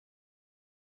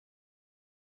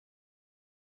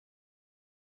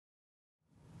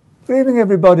Good evening,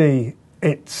 everybody.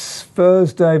 It's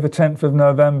Thursday, the 10th of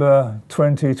November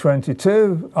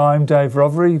 2022. I'm Dave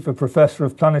Rothery, the Professor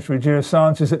of Planetary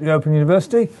Geosciences at the Open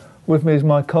University. With me is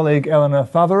my colleague Elena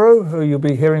Favaro, who you'll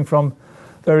be hearing from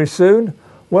very soon.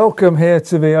 Welcome here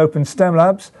to the Open STEM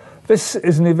Labs. This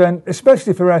is an event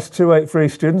especially for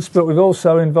S283 students, but we've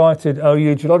also invited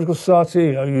OU Geological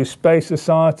Society, OU Space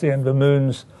Society and the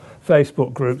Moon's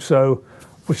Facebook group. So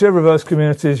whichever of those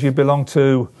communities you belong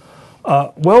to,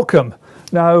 welcome.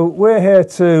 Now, we're here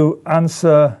to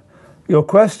answer your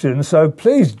questions, so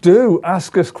please do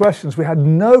ask us questions. We had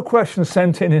no questions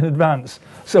sent in advance,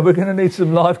 so we're going to need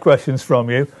some live questions from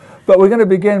you. But we're going to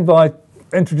begin by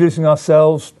introducing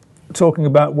ourselves, talking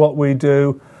about what we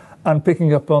do, and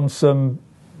picking up on some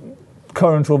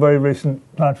current or very recent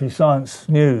planetary science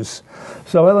news.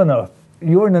 So, Eleanor,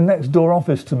 you're in the next door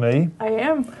office to me. I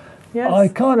am, yes. I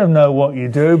kind of know what you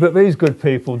do, but these good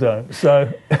people don't,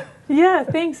 so... Yeah,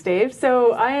 thanks, Dave.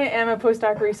 So I am a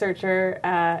postdoc researcher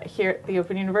here at the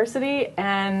Open University,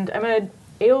 and I'm an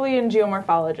Aeolian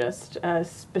geomorphologist,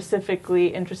 specifically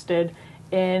interested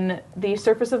in the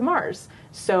surface of Mars.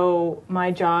 So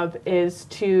my job is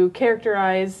to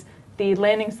characterize the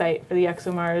landing site for the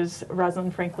ExoMars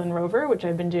Rosalind Franklin rover, which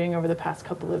I've been doing over the past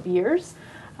couple of years.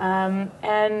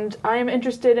 And I'm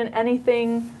interested in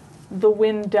anything the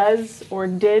wind does or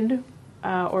did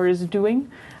or is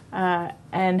doing,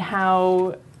 and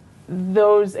how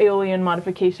those Aeolian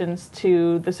modifications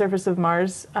to the surface of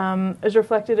Mars is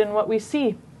reflected in what we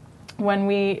see when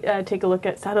we take a look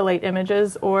at satellite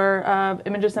images or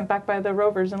images sent back by the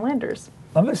rovers and landers.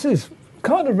 And this is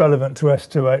kind of relevant to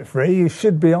S283. You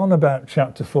should be on about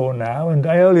Chapter 4 now, and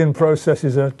Aeolian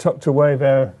processes are tucked away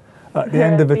there at the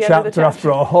end of the chapter after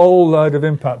a whole load of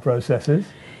impact processes.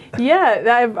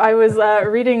 Yeah, I was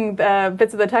reading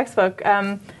bits of the textbook.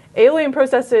 Aeolian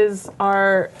processes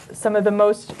are some of the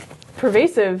most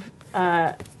pervasive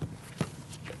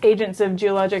agents of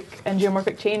geologic and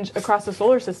geomorphic change across the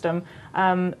solar system.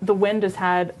 The wind has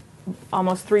had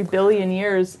almost 3 billion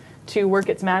years to work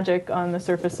its magic on the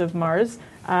surface of Mars.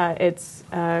 It's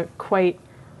quite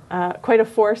a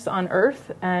force on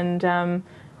Earth,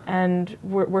 and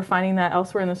we're finding that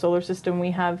elsewhere in the solar system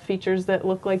we have features that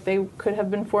look like they could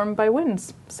have been formed by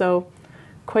winds. So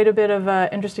quite a bit of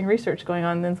interesting research going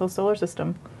on in the solar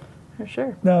system, for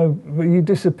sure. No, but you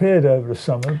disappeared over the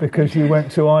summer because you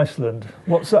went to Iceland.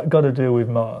 What's that got to do with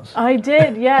Mars? I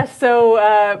did, yes.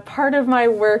 So part of my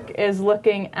work is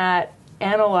looking at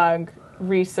analog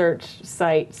research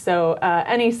sites. So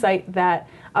any site that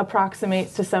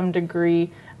approximates to some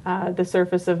degree the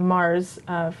surface of Mars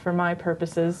for my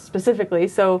purposes specifically.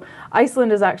 So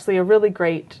Iceland is actually a really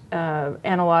great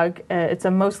analog. It's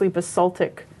a mostly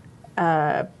basaltic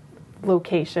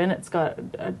location. It's got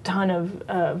a ton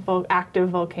of active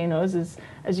volcanoes,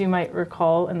 as you might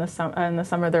recall. In the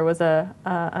summer there was an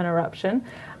eruption,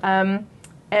 and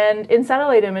in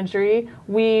satellite imagery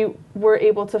we were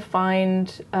able to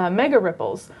find mega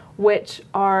ripples, which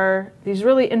are these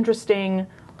really interesting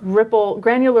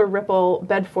granular ripple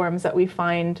bed forms that we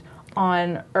find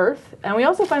on Earth, and we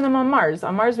also find them on Mars.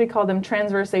 On Mars we call them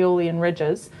transverse Aeolian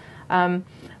ridges.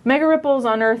 Megaripples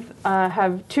on Earth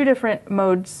have two different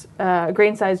modes,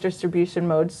 grain size distribution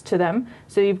modes to them.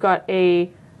 So you've got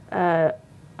a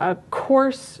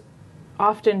coarse,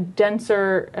 often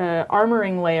denser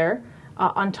armoring layer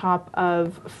on top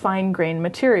of fine grain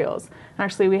materials. And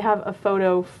actually, we have a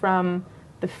photo from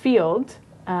the field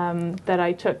that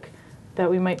I took that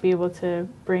we might be able to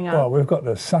bring up. Well, we've got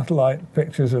the satellite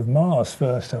pictures of Mars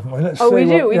first, haven't we? We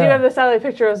do. We do have the satellite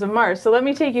pictures of Mars. So let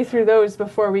me take you through those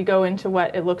before we go into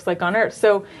what it looks like on Earth.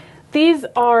 So these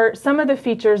are some of the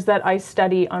features that I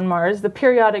study on Mars: the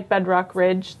periodic bedrock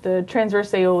ridge, the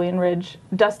transverse Aeolian ridge,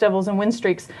 dust devils, and wind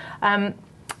streaks.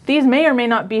 These may or may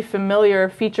not be familiar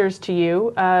features to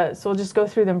you, so we'll just go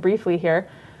through them briefly here.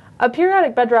 A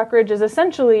periodic bedrock ridge is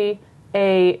essentially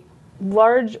a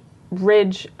large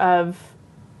ridge of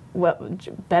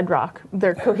bedrock.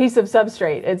 They're cohesive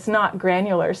substrate. It's not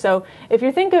granular. So if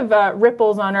you think of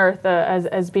ripples on Earth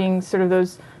as being sort of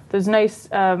those nice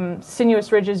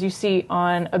sinuous ridges you see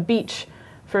on a beach,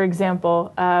 for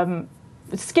example,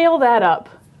 scale that up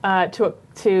to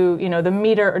the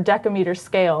meter or decameter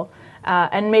scale,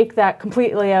 and make that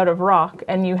completely out of rock,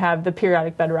 and you have the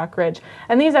periodic bedrock ridge.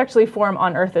 And these actually form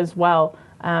on Earth as well.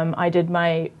 I did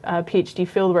my PhD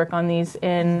fieldwork on these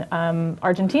in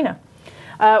Argentina.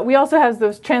 We also have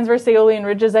those transverse Aeolian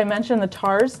ridges I mentioned, the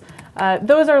TARs.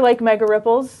 Those are like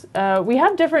megaripples. We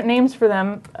have different names for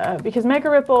them because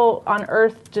megaripple on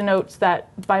Earth denotes that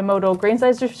bimodal grain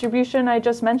size distribution I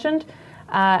just mentioned.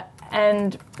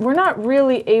 And we're not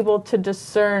really able to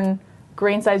discern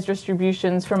grain size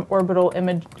distributions from orbital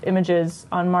images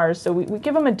on Mars. So we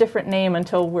give them a different name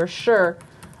until we're sure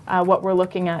what we're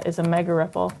looking at is a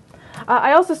megaripple.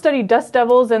 I also studied dust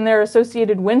devils and their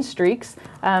associated wind streaks.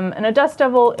 And a dust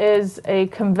devil is a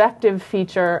convective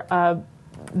feature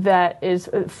that is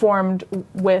formed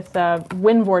with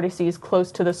wind vortices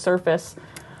close to the surface.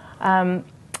 And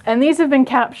these have been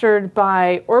captured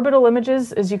by orbital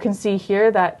images. As you can see here,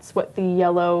 that's what the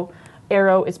yellow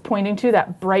arrow is pointing to,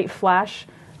 that bright flash.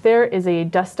 There is a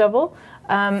dust devil.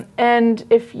 And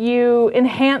if you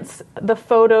enhance the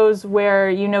photos where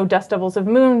you know dust devils have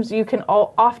moved, you can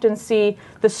often see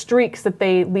the streaks that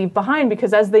they leave behind,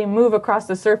 because as they move across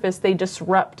the surface, they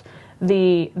disrupt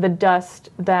the dust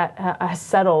that has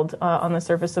settled on the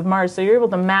surface of Mars. So you're able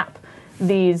to map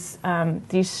these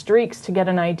streaks to get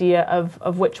an idea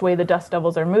of which way the dust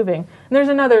devils are moving. And there's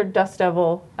another dust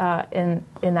devil in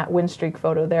that wind streak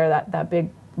photo there, that big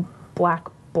black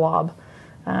blob.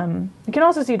 You can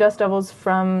also see dust devils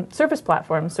from surface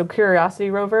platforms. So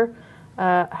Curiosity rover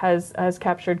has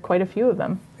captured quite a few of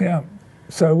them. Yeah.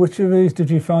 So which of these did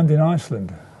you find in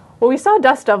Iceland? Well, we saw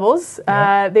dust devils.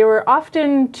 Yeah. They were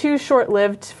often too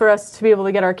short-lived for us to be able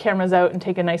to get our cameras out and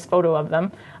take a nice photo of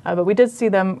them. But we did see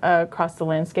them across the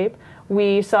landscape.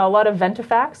 We saw a lot of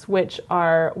ventifacts, which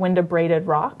are wind-abraded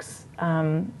rocks.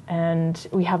 And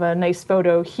we have a nice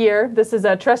photo here. This is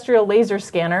a terrestrial laser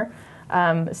scanner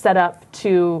set up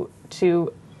to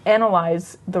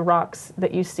analyze the rocks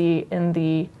that you see in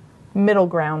the middle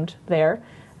ground there.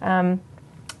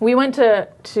 We went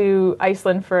to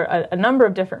Iceland for a number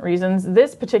of different reasons.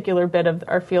 This particular bit of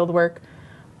our field work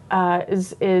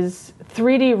is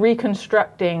 3D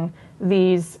reconstructing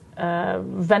these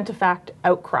ventifact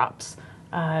outcrops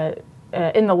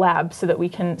in the lab so that we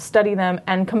can study them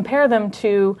and compare them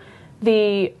to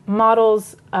the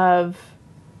models of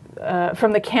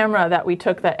from the camera that we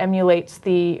took that emulates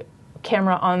the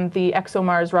camera on the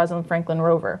ExoMars Rosalind Franklin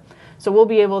rover. So we'll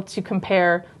be able to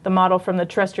compare the model from the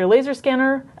terrestrial laser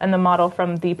scanner and the model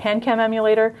from the PanCam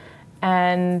emulator,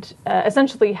 and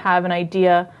essentially have an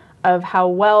idea of how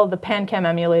well the PanCam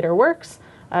emulator works,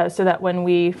 so that when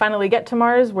we finally get to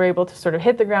Mars, we're able to sort of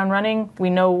hit the ground running. We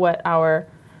know what our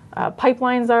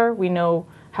pipelines are. We know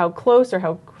how close or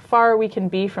how far we can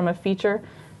be from a feature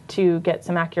to get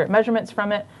some accurate measurements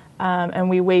from it.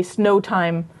 And we waste no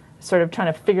time sort of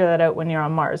trying to figure that out when you're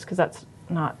on Mars, because that's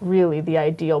not really the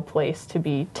ideal place to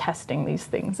be testing these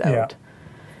things out.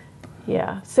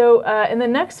 Yeah. So in the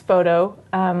next photo,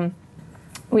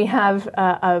 we have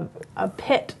a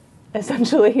pit,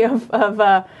 essentially, of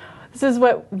this is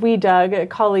what we dug. A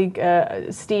colleague,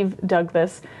 Steve, dug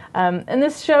this. And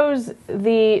this shows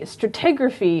the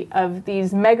stratigraphy of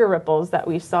these megaripples that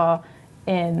we saw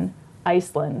in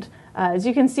Iceland. As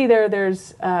you can see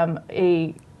there's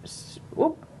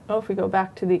if we go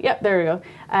back to there we go.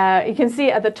 You can see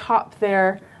at the top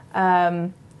there,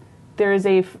 there is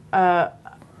a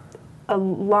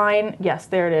line, yes,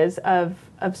 there it is, of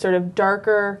sort of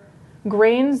darker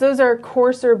grains. Those are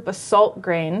coarser basalt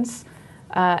grains,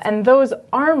 and those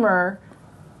armor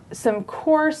some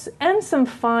coarse and some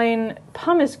fine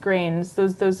pumice grains.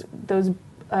 Those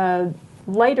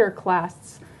lighter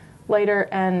clasts, lighter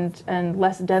and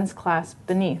less dense clasts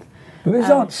beneath. But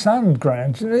these aren't sand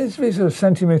grains. These are a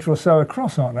centimetre or so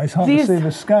across, aren't they? It's hard to see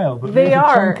the scale, but they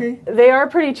are chunky. They are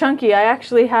pretty chunky. I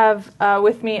actually have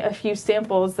with me a few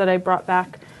samples that I brought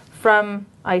back from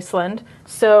Iceland.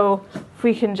 So if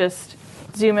we can just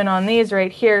zoom in on these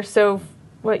right here. So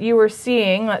what you were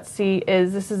seeing, let's see,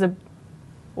 is this is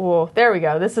there we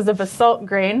go. This is a basalt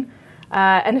grain,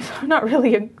 and it's not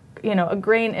really a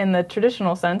grain in the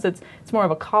traditional sense. It's more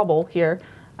of a cobble here.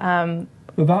 But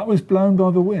that was blown by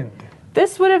the wind.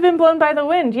 This would have been blown by the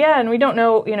wind, yeah, and we don't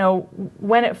know,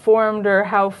 when it formed or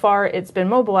how far it's been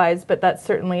mobilized, but that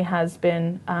certainly has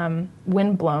been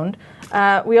wind blown.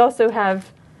 We also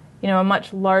have, a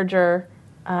much larger,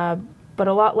 but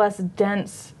a lot less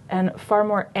dense and far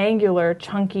more angular,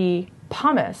 chunky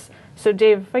pumice. So,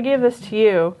 Dave, if I gave this to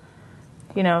you,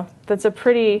 that's a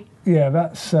pretty... Yeah,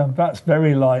 that's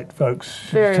very light, folks.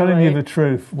 Very telling light. You the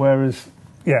truth, whereas...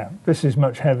 Yeah, this is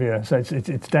much heavier, so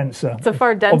it's denser. It's a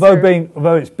far denser.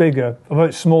 Although it's bigger, although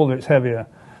it's smaller, it's heavier.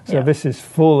 So this is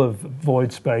full of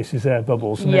void spaces, air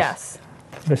bubbles. And yes.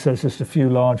 This has just a few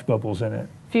large bubbles in it.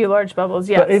 Few large bubbles,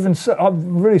 yes. But even so,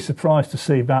 I'm really surprised to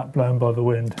see that blown by the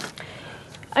wind.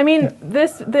 I mean,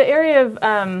 the area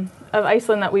of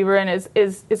Iceland that we were in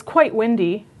is quite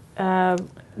windy.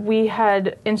 We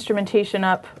had instrumentation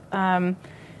up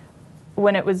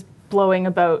when it was blowing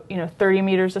about 30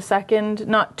 meters a second.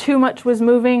 Not too much was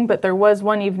moving, but there was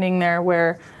one evening there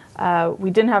where we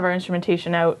didn't have our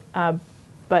instrumentation out,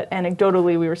 but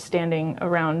anecdotally we were standing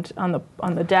around on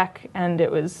the deck, and it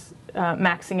was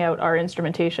maxing out our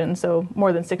instrumentation, so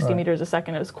more than 60 meters a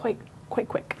second. It was quite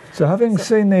quick. So having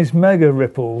seen these mega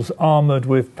ripples armoured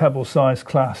with pebble-sized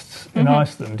clasts in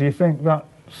Iceland, do you think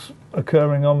that's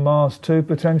occurring on Mars too,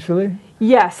 potentially?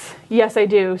 Yes, I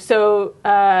do. So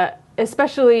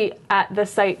especially at the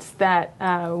sites that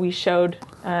we showed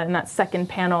in that second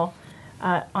panel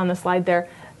on the slide there,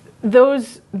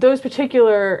 those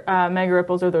particular mega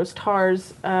ripples, or those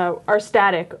TARs, are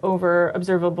static over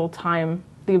observable time,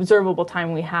 the observable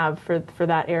time we have for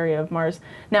that area of Mars.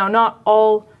 Now, not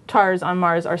all TARs on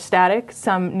Mars are static.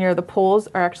 Some near the poles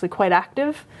are actually quite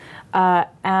active.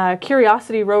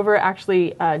 Curiosity rover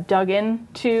actually dug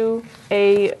into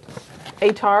a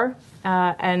TAR,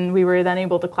 and we were then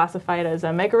able to classify it as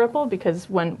a mega ripple, because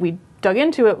when we dug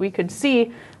into it, we could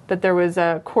see that there was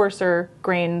coarser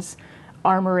grains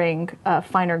armoring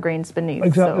finer grains beneath.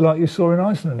 Exactly like you saw in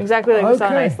Iceland. Exactly like we saw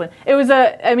in Iceland. It was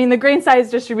the grain size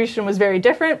distribution was very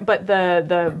different, but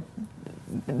the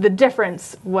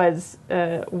difference was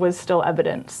still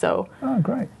evident. So. Oh,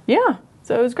 great. Yeah.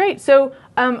 So it was great. So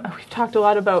we've talked a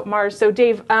lot about Mars. So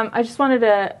Dave, I just wanted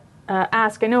to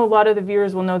ask, I know a lot of the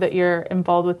viewers will know that you're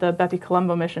involved with the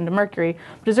Bepi-Colombo mission to Mercury,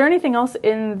 but is there anything else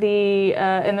in the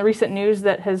recent news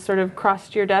that has sort of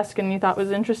crossed your desk and you thought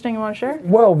was interesting you want to share?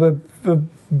 Well, there's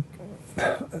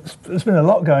been a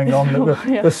lot going on.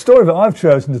 The story that I've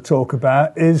chosen to talk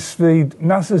about is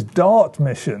NASA's DART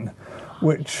mission,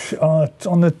 which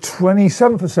on the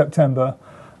 27th of September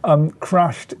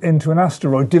crashed into an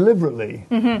asteroid deliberately.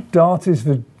 DART is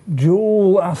the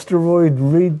Dual Asteroid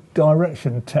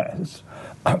Redirection Test.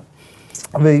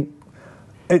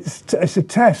 It's a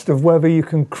test of whether you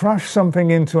can crash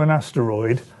something into an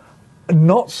asteroid and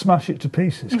not smash it to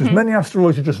pieces, because many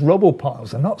asteroids are just rubble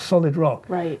piles, they're not solid rock.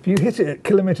 Right. If you hit it at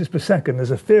kilometres per second,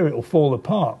 there's a fear it'll fall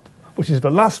apart, which is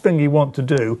the last thing you want to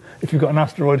do if you've got an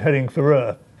asteroid heading for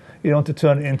Earth. You don't want to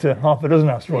turn it into half a dozen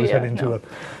asteroids heading to Earth.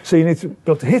 So you need to be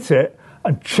able to hit it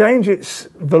and change its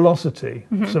velocity,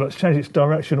 so let's change its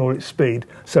direction or its speed,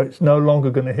 so it's no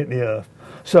longer going to hit the Earth.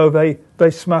 So they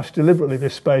smashed deliberately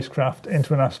this spacecraft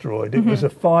into an asteroid. It was a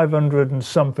 500 and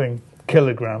something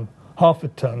kilogram, half a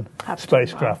ton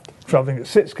spacecraft, travelling at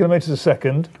 6 kilometres a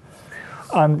second.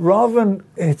 And rather than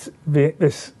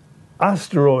this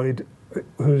asteroid,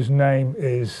 whose name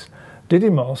is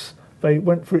Didymos, they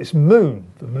went for its moon.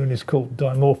 The moon is called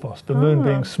Dimorphos, the moon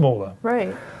being smaller.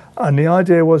 Right. And the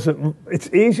idea was that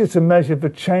it's easier to measure the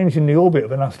change in the orbit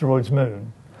of an asteroid's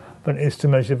moon than it is to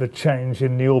measure the change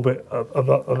in the orbit of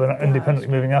an independently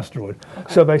moving asteroid.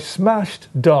 Okay. So they smashed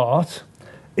DART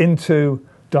into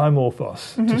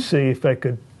Dimorphos to see if they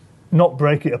could not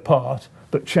break it apart,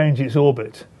 but change its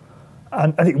orbit.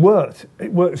 And it worked.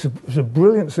 It worked. It was a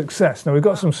brilliant success. Now, we've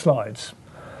got some slides.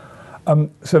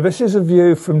 So this is a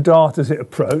view from DART as it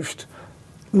approached.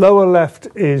 Lower left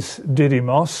is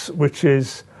Didymos, which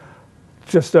is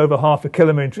just over half a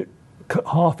kilometre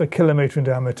in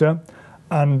diameter,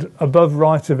 and above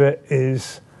right of it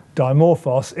is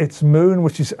Dimorphos, its moon,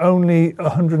 which is only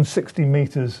 160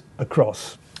 metres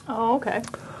across. Oh, okay.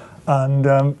 And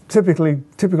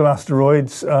typical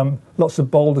asteroids, lots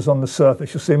of boulders on the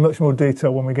surface. You'll see much more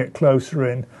detail when we get closer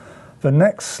in. The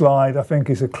next slide, I think,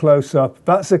 is a close-up.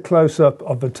 That's a close-up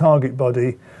of the target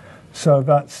body, so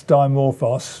that's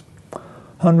Dimorphos.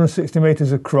 160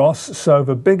 metres across, so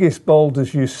the biggest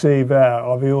boulders you see there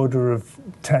are the order of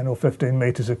 10 or 15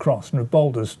 metres across, and the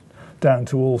boulders down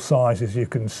to all sizes you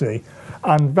can see.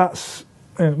 And that's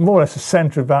more or less the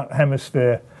centre of that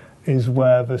hemisphere is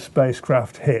where the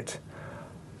spacecraft hit.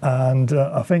 And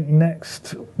I think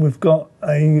next we've got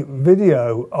a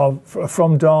video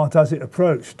from DART as it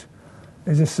approached.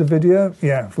 Is this the video?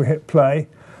 Yeah, if we hit play.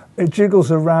 It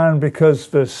jiggles around because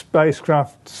the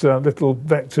spacecraft's little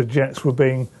vector jets were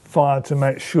being fired to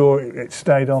make sure it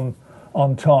stayed on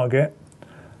target.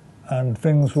 And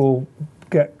things will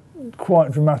get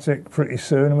quite dramatic pretty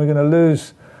soon. And we're going to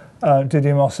lose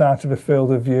Didymos out of the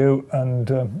field of view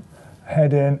and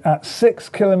head in at 6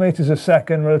 kilometres a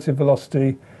second relative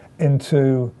velocity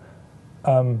into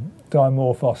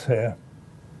Dimorphos here.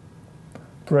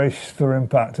 Brace for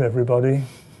impact, everybody.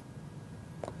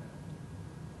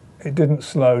 It didn't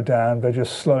slow down, they're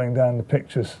just slowing down the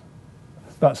pictures.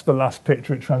 That's the last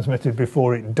picture it transmitted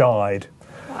before it died.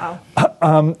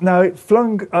 Wow. Now, it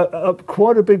flung up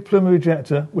quite a big plume of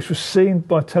ejecta, which was seen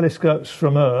by telescopes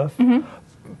from Earth,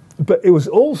 but it was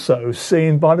also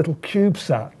seen by a little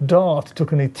CubeSat. DART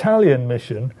took an Italian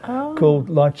mission called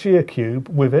Lycia Cube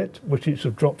with it, which it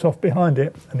sort of dropped off behind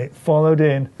it, and it followed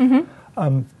in.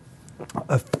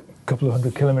 A couple of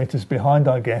 100 kilometres behind,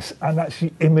 I guess, and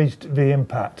actually imaged the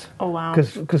impact. Oh, wow.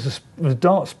 Because the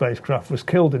DART spacecraft was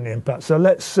killed in the impact. So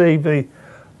let's see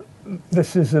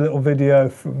this is a little video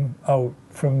from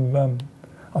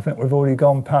I think we've already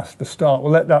gone past the start.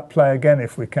 We'll let that play again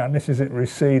if we can. This is it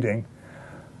receding.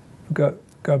 Go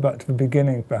back to the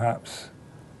beginning, perhaps.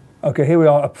 Okay, here we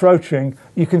are approaching.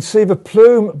 You can see the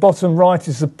plume, bottom right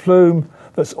is the plume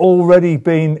that's already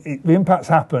been, the impact's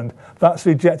happened. That's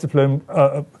the ejector plume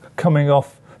coming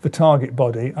off the target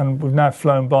body, and we've now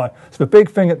flown by. So the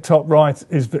big thing at top right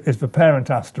is the parent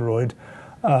asteroid,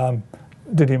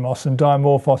 Didymos, and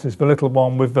Dimorphos is the little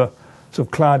one with the sort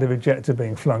of cloud of ejector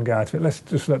being flung out of it. Let's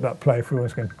just let that play through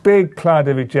once again. Big cloud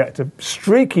of ejector,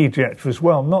 streaky ejector as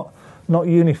well, not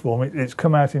uniform. It's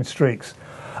come out in streaks.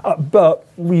 But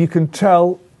you can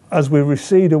tell as we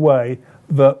recede away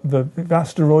that the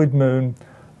asteroid moon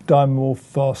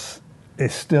Dimorphos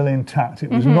is still intact.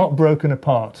 It was not broken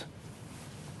apart.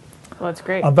 Well, that's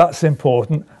great. And that's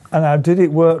important. And now, did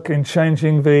it work in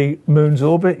changing the moon's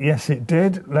orbit? Yes, it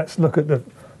did. Let's look at the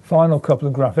final couple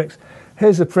of graphics.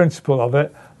 Here's the principle of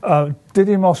it.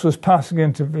 Didymos was passing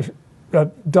into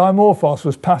Dimorphos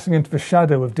was passing into the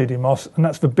shadow of Didymos, and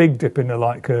that's the big dip in the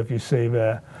light curve you see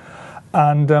there.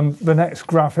 And the next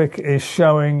graphic is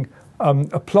showing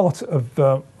a plot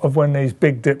of when these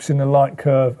big dips in the light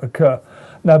curve occur.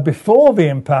 Now, before the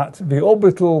impact, the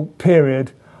orbital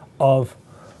period of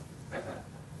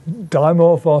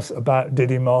Dimorphos about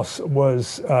Didymos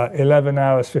was 11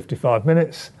 hours 55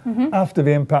 minutes. After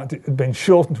the impact, it had been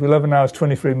shortened to 11 hours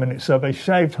 23 minutes. So they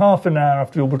shaved half an hour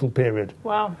after the orbital period.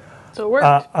 Wow. So it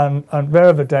worked. And there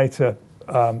are the data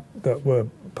that were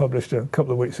published a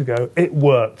couple of weeks ago. It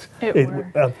worked.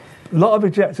 A lot of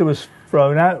ejector was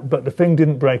thrown out, but the thing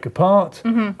didn't break apart,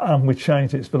 and we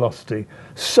changed its velocity.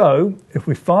 So if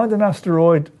we find an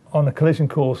asteroid on a collision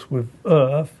course with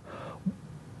Earth,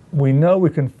 we know we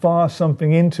can fire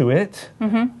something into it,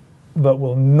 but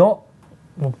will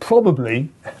probably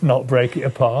not break it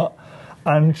apart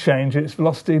and change its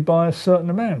velocity by a certain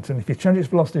amount. And if you change its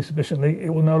velocity sufficiently,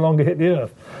 it will no longer hit the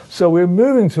Earth. So we're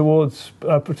moving towards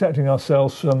protecting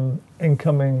ourselves from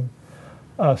incoming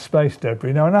space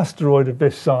debris. Now, an asteroid of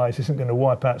this size isn't going to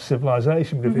wipe out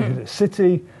civilization, because if it hit a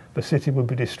city, the city would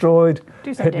be destroyed.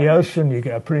 Hit the ocean, you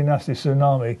get a pretty nasty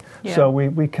tsunami. Yeah. So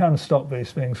we can stop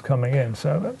these things coming in.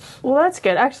 So that's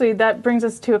good. Actually, that brings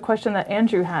us to a question that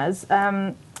Andrew has.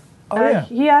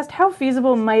 He asked, how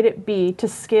feasible might it be to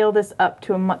scale this up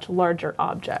to a much larger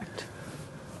object?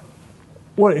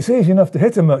 Well, it's easy enough to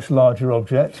hit a much larger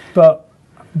object, but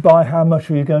by how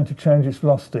much are you going to change its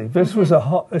velocity? This was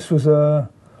a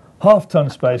half-ton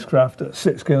spacecraft at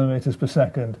 6 kilometers per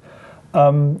second.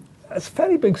 It's a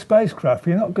fairly big spacecraft.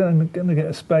 You're not going to get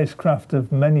a spacecraft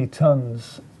of many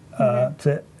tons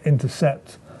to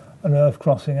intercept an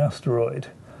Earth-crossing asteroid.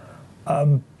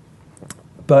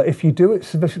 But if you do it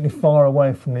sufficiently far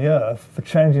away from the Earth, the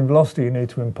change in velocity you need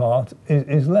to impart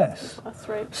is less. That's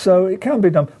right. So it can be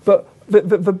done. But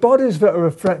the bodies that are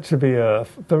a threat to the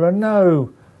Earth, there are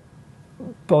no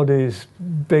bodies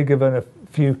bigger than a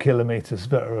few kilometres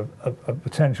that are a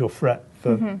potential threat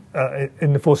for,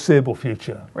 in the foreseeable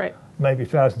future. Right. Maybe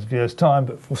thousands of years' time,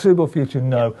 but foreseeable future,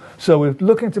 no. Yeah. So we're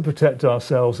looking to protect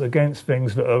ourselves against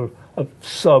things that are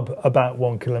sub about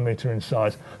 1 kilometre in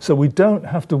size. So we don't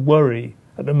have to worry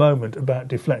at the moment about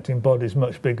deflecting bodies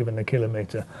much bigger than a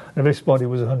kilometre. Now, this body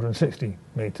was 160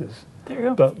 metres. There you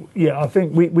go. But yeah, I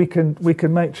think we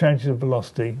can make changes of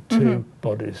velocity to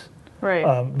bodies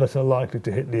that are likely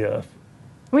to hit the Earth.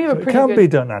 It can be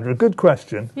done, Andrew. Good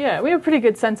question. Yeah, we have a pretty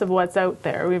good sense of what's out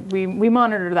there. We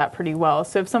monitor that pretty well.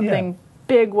 So if something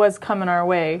big was coming our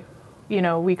way,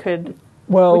 we could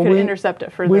intercept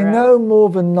it further. We know more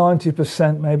than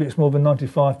 90%, maybe it's more than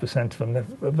 95% of them.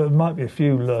 There might be a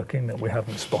few lurking that we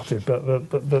haven't spotted,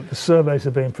 but the surveys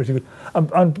have been pretty good.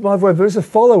 And by the way, there is a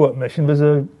follow-up mission. There's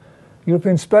a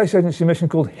European Space Agency mission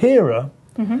called Hera,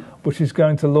 which is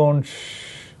going to launch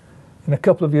in a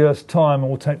couple of years' time, and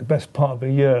will take the best part of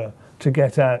a year to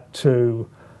get out to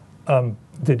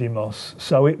Didymos.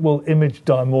 So it will image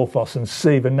Dimorphos and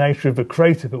see the nature of the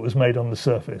crater that was made on the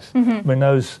surface. I mean,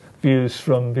 those views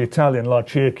from the Italian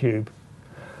Larcia cube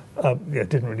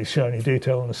didn't really show any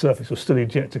detail on the surface. It was still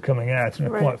ejector coming out, and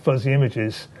quite fuzzy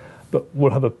images. But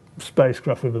we'll have a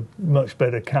spacecraft with a much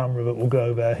better camera that will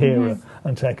go there, Hera,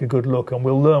 and take a good look, and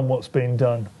we'll learn what's been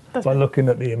done by looking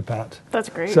at the impact. That's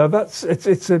great. So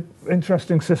it's an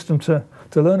interesting system to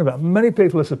learn about. Many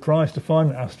people are surprised to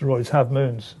find that asteroids have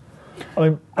moons. I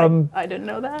mean, I didn't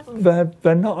know that.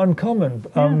 They're not uncommon.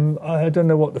 I don't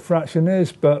know what the fraction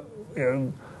is, but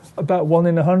about 1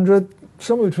 in 100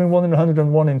 somewhere between 1 in 100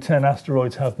 and 1 in 10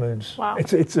 asteroids have moons. Wow.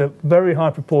 It's a very high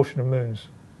proportion of moons.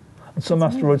 And some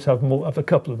asteroids have a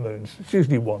couple of moons. It's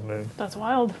usually one moon. That's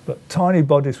wild. But tiny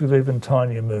bodies with even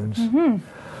tinier moons.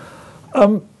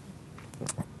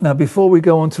 Now, before we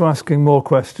go on to asking more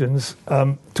questions,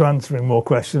 to answering more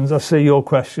questions, I see your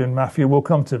question, Matthew. We'll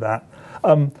come to that.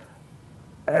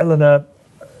 Eleanor,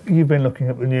 you've been looking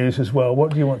at the news as well.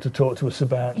 What do you want to talk to us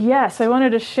about? Yes, I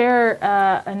wanted to share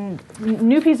a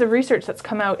new piece of research that's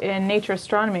come out in Nature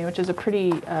Astronomy, which is a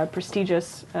pretty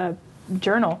prestigious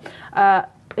journal.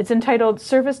 It's entitled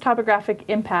Surface Topographic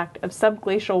Impact of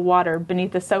Subglacial Water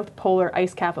Beneath the South Polar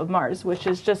Ice Cap of Mars, which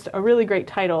is just a really great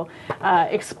title,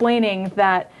 explaining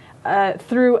that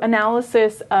through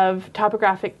analysis of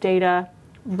topographic data,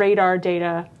 radar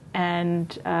data,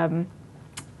 and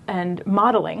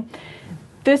modeling,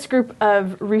 this group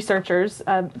of researchers,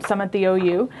 some at the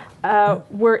OU,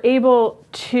 were able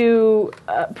to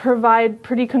provide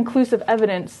pretty conclusive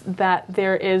evidence that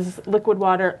there is liquid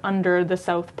water under the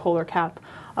South Polar Cap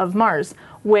of Mars,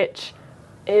 which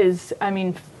is, I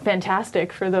mean,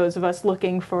 fantastic for those of us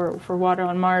looking for water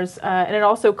on Mars. And it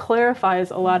also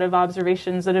clarifies a lot of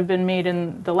observations that have been made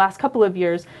in the last couple of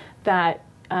years that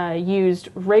used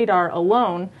radar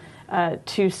alone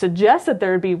to suggest that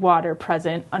there would be water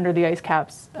present under the ice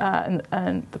caps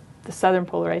and the southern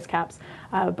polar ice caps,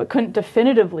 but couldn't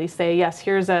definitively say, yes,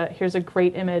 here's a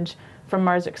great image from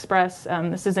Mars Express.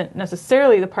 This isn't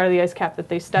necessarily the part of the ice cap that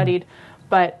they studied,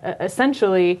 but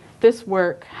essentially this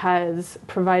work has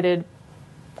provided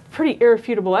pretty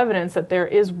irrefutable evidence that there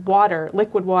is water,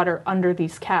 liquid water, under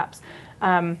these caps.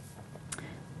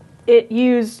 It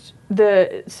used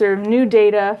the sort of new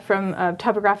data from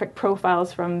topographic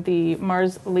profiles from the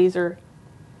Mars Laser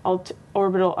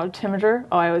Orbital Altimeter.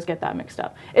 Oh, I always get that mixed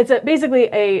up. It's basically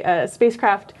a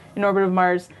spacecraft in orbit of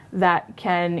Mars that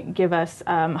can give us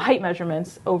height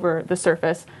measurements over the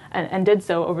surface, and did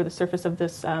so over the surface of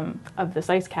this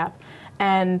ice cap.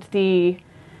 And the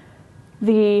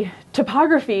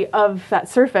topography of that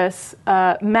surface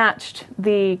matched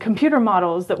the computer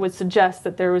models that would suggest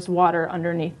that there was water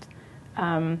underneath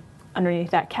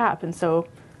that cap. And so,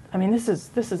 I mean, this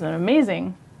is an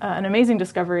amazing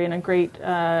discovery, and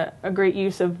a great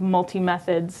use of multi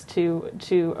methods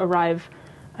to arrive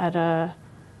at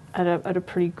a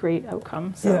pretty great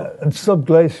outcome. So. Yeah, and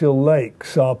subglacial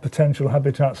lakes are potential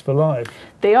habitats for life.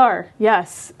 They are,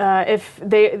 yes. If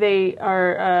they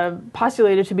are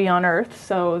postulated to be on Earth,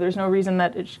 so there's no reason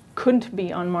that it couldn't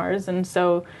be on Mars. And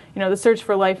so, the search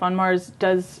for life on Mars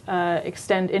does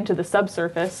extend into the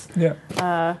subsurface.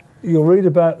 Yeah. You'll read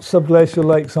about subglacial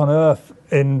lakes on Earth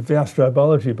in the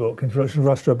astrobiology book, Introduction to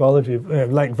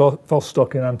Astrobiology, Lake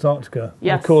Vostok in Antarctica.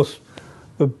 Yes. And of course,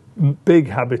 the big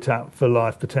habitat for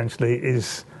life potentially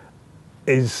is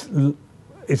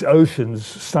oceans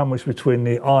sandwiched between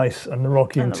the ice and the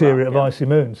rocky interior of icy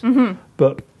moons. Mm-hmm.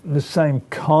 But the same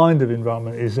kind of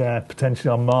environment is there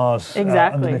potentially on Mars,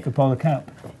 exactly. Underneath the polar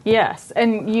cap. Yes,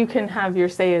 and you can have your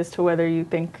say as to whether you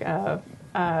think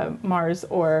Mars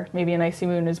or maybe an icy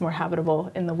moon is more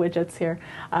habitable in the widgets here.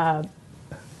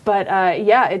 But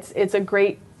it's a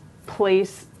great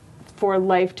place for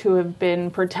life to have been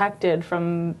protected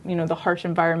from, the harsh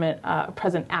environment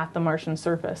present at the Martian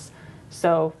surface.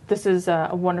 So this is a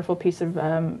wonderful piece of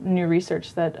new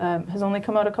research that has only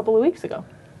come out a couple of weeks ago.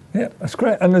 Yeah, that's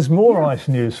great. And there's more ice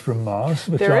news from Mars,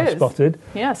 which I spotted.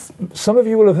 Yes. Some of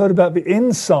you will have heard about the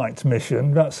InSight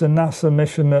mission. That's a NASA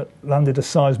mission that landed a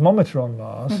seismometer on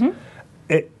Mars. Mm-hmm.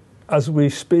 It, as we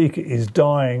speak, it is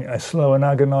dying a slow and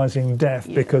agonizing death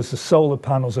because the solar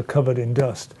panels are covered in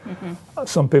dust. Mm-hmm.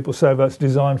 Some people say that's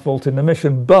design fault in the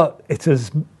mission, but it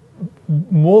has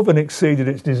more than exceeded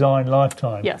its design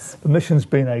lifetime. Yes. The mission's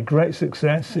been a great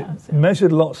success. It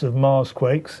measured lots of Mars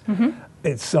quakes. Mm-hmm.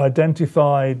 It's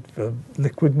identified the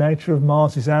liquid nature of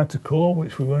Mars's outer core,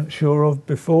 which we weren't sure of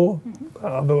before.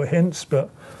 Mm-hmm. There were hints,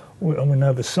 but we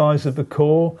know the size of the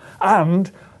core. And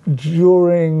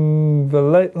during the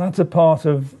latter part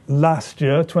of last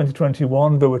year,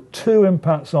 2021, there were 2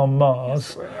 impacts on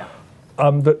Mars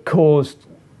that caused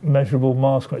measurable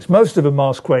Mars quakes. Most of the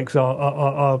Mars quakes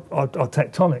are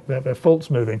tectonic, they're faults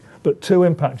moving, but 2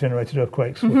 impact-generated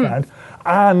earthquakes were found,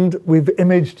 and we've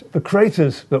imaged the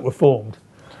craters that were formed.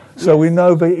 So we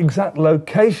know the exact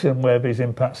location where these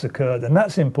impacts occurred, and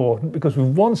that's important because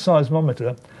with one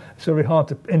seismometer, it's very hard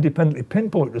to independently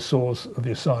pinpoint the source of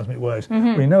your seismic waves.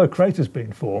 Mm-hmm. We know a crater's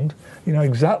been formed, you know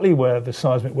exactly where the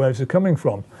seismic waves are coming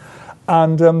from.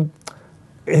 And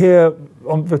here,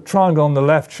 on the triangle on the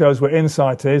left shows where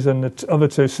InSight is, and the other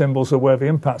 2 symbols are where the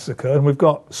impacts occurred. And we've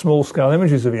got small-scale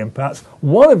images of the impacts.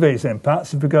 One of these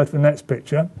impacts, if we go to the next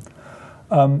picture,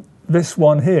 this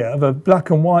one here, the black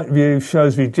and white view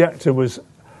shows the ejecta was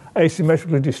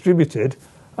asymmetrically distributed.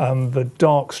 The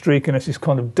dark streakiness is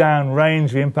kind of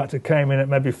downrange. The impactor came in at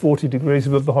maybe 40 degrees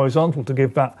above the horizontal to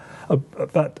give that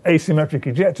asymmetric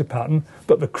ejecta pattern,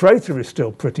 but the crater is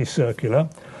still pretty circular.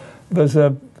 There's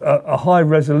a high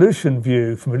resolution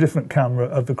view from a different camera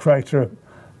of the crater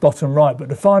bottom right, but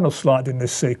the final slide in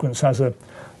this sequence has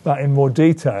that in more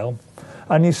detail.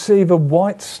 And you see the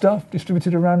white stuff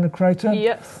distributed around the crater?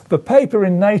 Yes. The paper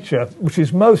in Nature, which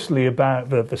is mostly about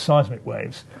the seismic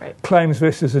waves, claims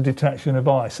this as a detection of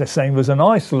ice. They're saying there's an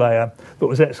ice layer that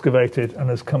was excavated and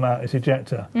has come out as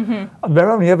ejecta. And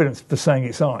their only evidence for saying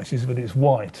it's ice is that it's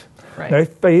white. Now,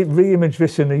 if they re-image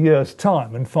this in a year's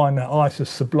time and find that ice has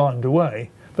sublimed away,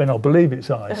 then I'll believe it's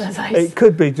ice. It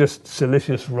could be just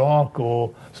silicious rock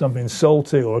or something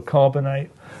salty or a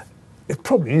carbonate. It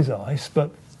probably is ice,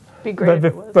 but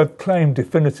they've claimed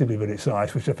definitively that it's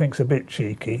ice, which I think is a bit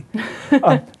cheeky.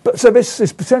 But so this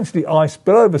is potentially ice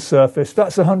below the surface.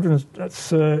 It's about a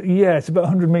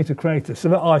 100-metre crater. So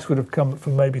that ice would have come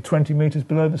from maybe 20 metres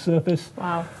below the surface.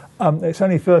 Wow. It's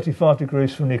only 35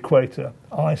 degrees from the equator.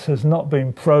 Ice has not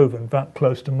been proven that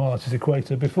close to Mars'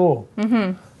 equator before.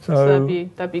 So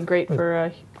that'd be great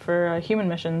for human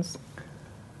missions.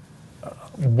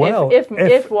 Well,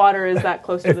 if water is that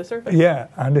close to the surface. Yeah,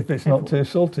 and if it's not too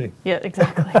salty. Yeah,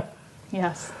 exactly.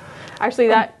 Yes. Actually,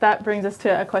 that brings us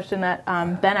to a question that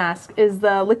Ben asked. Is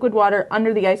the liquid water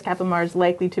under the ice cap of Mars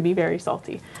likely to be very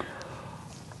salty?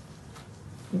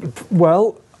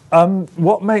 Well,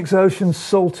 what makes oceans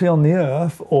salty on the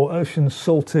Earth or oceans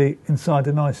salty inside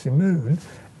an icy moon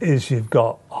is you've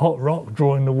got hot rock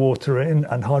drawing the water in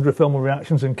and hydrothermal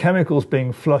reactions and chemicals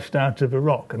being flushed out of the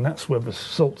rock, and that's where the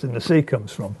salt in the sea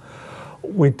comes from.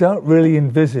 We don't really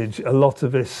envisage a lot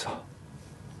of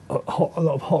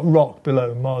hot rock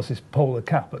below Mars's polar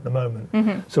cap at the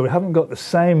moment. So we haven't got the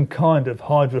same kind of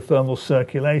hydrothermal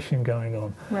circulation going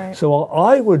on. Right. So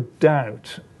I would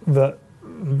doubt that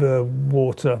the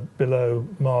water below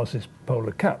Mars's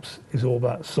polar caps is all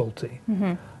that salty.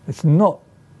 It's not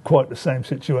quite the same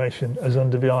situation as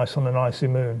under the ice on an icy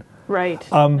moon. Right.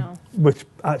 Which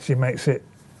actually makes it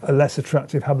a less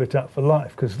attractive habitat for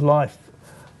life, because life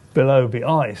below the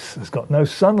ice has got no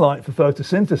sunlight for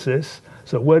photosynthesis.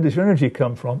 So where does your energy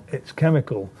come from? It's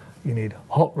chemical. You need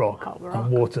hot rock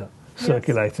and water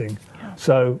circulating. Yeah.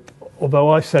 So although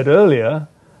I said earlier,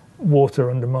 water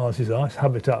under Mars is ice,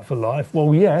 habitat for life,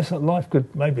 well, yes, life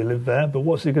could maybe live there, but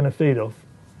what's it going to feed off?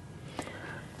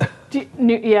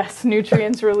 Yes,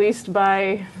 nutrients released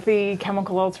by the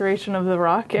chemical alteration of the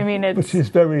rock. I mean, which is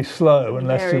very slow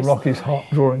unless the rock is hot,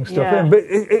 drawing stuff in. But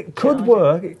it could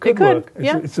work. It could work.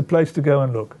 It's a place to go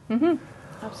and look.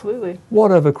 Absolutely.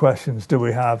 What other questions do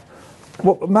we have?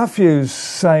 What Matthew's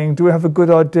saying, do we have a good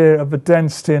idea of the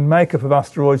density and makeup of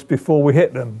asteroids before we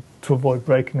hit them to avoid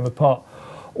breaking them apart?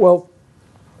 Well,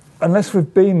 unless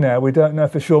we've been there, we don't know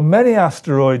for sure. Many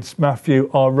asteroids, Matthew,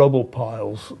 are rubble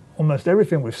piles. Almost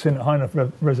everything we've seen at high enough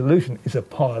resolution is a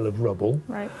pile of rubble.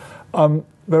 Right.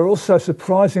 They're also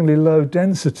surprisingly low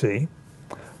density,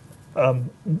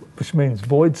 which means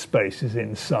void space is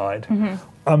inside.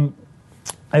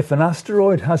 If an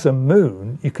asteroid has a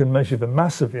moon, you can measure the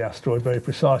mass of the asteroid very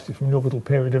precisely from the orbital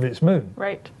period of its moon.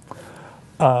 Right.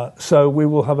 So we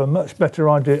will have a much better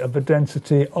idea of the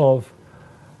density of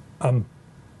Didymos,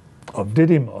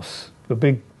 the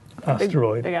big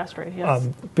asteroid. Big asteroid, yes.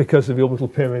 Because of the orbital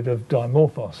period of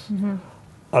Dimorphos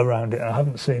around it. I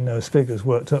haven't seen those figures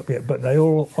worked up yet, but they are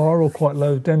all quite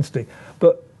low density.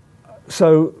 But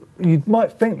so you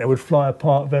might think they would fly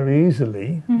apart very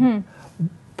easily,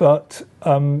 but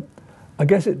I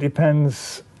guess it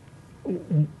depends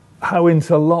how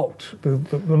interlocked,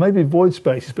 there may be void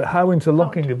spaces, but how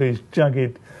interlocking are these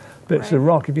jagged bits of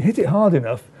rock? If you hit it hard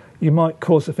enough, you might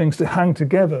cause the things to hang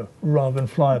together rather than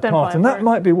fly apart. And that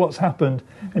might be what's happened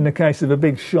in the case of a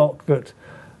big shock that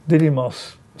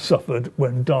Didymos suffered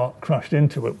when Dart crashed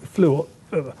into it. It flew up,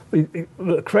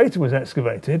 the crater was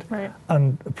excavated,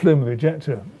 and a plume of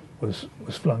ejecta was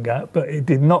flung out, but it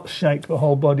did not shake the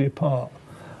whole body apart.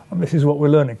 And this is what we're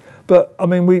learning. But, I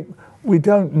mean, we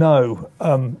don't know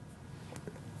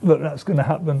that's going to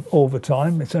happen all the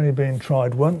time. It's only been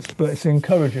tried once, but it's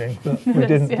encouraging that we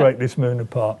didn't break this moon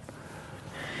apart.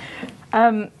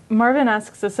 Marvin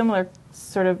asks a similar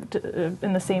sort of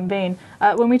in the same vein.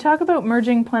 When we talk about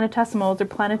merging planetesimals or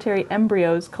planetary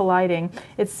embryos colliding,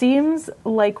 it seems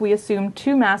like we assume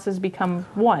two masses become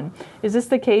one. Is this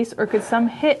the case, or could some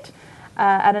hit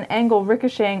at an angle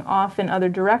ricocheting off in other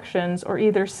directions, or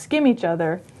either skim each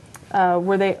other?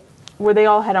 Were they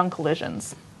all head-on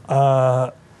collisions?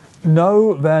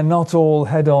 No, they're not all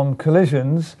head-on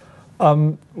collisions.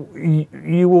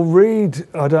 You will read,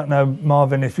 I don't know,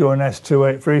 Marvin, if you're an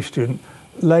S283 student,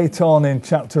 late on in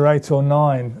chapter 8 or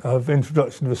 9 of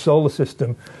Introduction to the Solar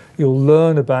System, you'll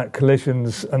learn about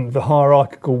collisions and the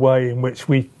hierarchical way in which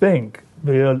we think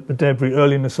the debris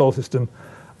early in the solar system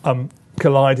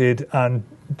collided and,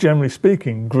 generally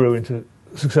speaking, grew into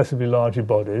successively larger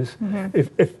bodies.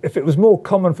 If it was more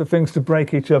common for things to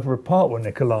break each other apart when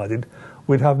they collided,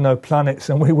 we'd have no planets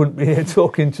and we wouldn't be here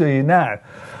talking to you now.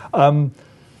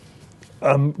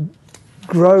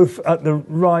 Growth at the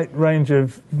right range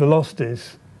of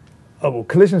velocities,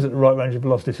 collisions at the right range of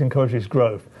velocities encourages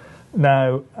growth.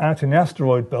 Now, out in the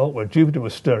asteroid belt, where Jupiter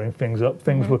was stirring things up,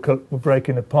 things were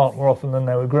breaking apart more often than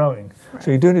they were growing. Right.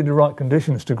 So you do need the right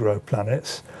conditions to grow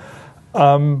planets.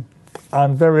 And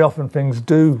very often things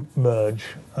do merge,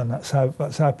 and that's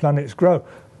how planets grow.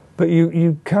 But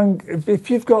you can, if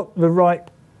you've got the right,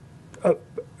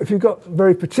 if you've got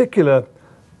very particular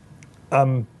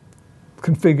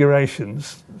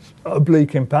configurations,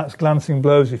 oblique impacts, glancing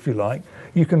blows, if you like,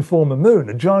 you can form a moon,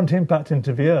 a giant impact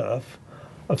into the Earth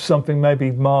of something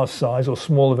maybe Mars size or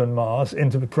smaller than Mars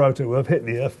into the proto-Earth, hit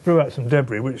the Earth, threw out some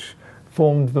debris, which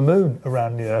formed the moon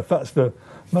around the Earth. That's the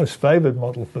most favoured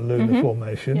model for lunar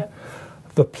formation. Yep.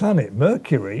 The planet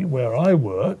Mercury, where I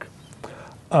work,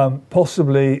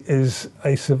 possibly is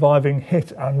a surviving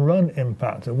hit and run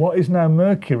impact. And what is now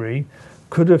Mercury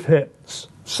could have hit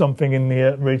something in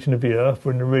the region of the Earth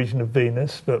or in the region of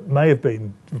Venus that may have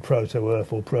been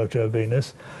proto-Earth or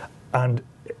proto-Venus, and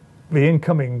the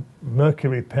incoming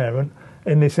Mercury parent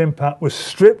in this impact was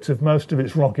stripped of most of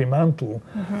its rocky mantle,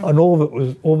 and all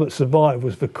that survived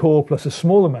was the core plus a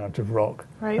small amount of rock,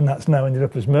 and that's now ended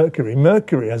up as Mercury.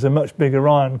 Mercury has a much bigger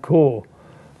iron core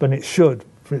than it should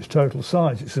for its total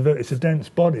size. It's a dense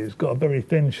body. It's got a very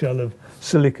thin shell of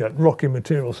silicate, rocky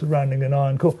material surrounding an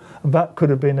iron core, and that could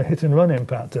have been a hit-and-run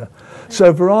impactor.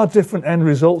 So there are different end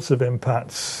results of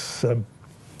impacts,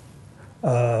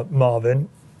 Marvin,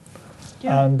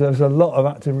 and there's a lot of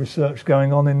active research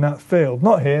going on in that field.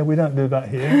 Not here, we don't do that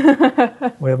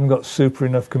here. We haven't got super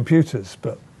enough computers,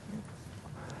 but...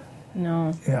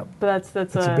 No, yeah, but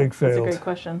that's a big field. That's a great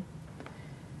question.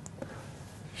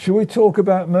 Should we talk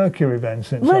about Mercury then,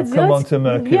 since I've come on to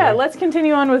Mercury? Yeah, let's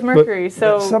continue on with Mercury.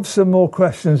 But let's have some more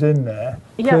questions in there,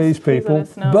 please, people.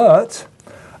 Please let us know. But,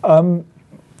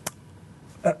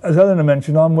 as Elena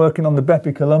mentioned, I'm working on the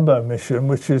Bepi-Colombo mission,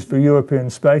 which is the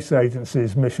European Space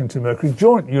Agency's mission to Mercury,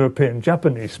 joint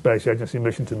European-Japanese Space Agency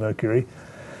mission to Mercury.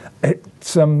 It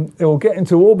will get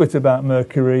into orbit about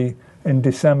Mercury in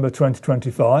December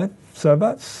 2025. So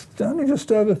that's only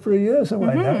just over 3 years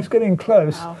away now. It's getting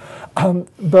close. Wow.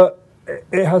 But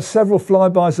it has several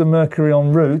flybys of Mercury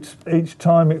en route. Each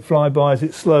time it flybys,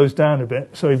 it slows down a bit.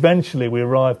 So eventually we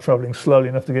arrive travelling slowly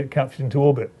enough to get captured into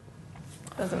orbit.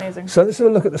 That's amazing. So let's have a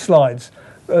look at the slides.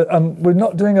 We're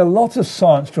not doing a lot of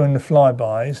science during the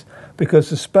flybys because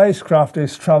the spacecraft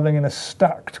is travelling in a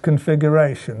stacked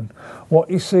configuration.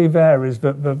 What you see there is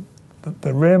that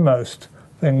the rearmost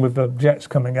thing with the jets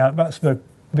coming out, that's the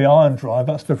ion drive,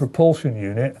 that's the propulsion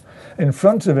unit. In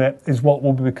front of it is what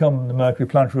will become the Mercury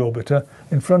Planetary Orbiter.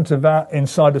 In front of that,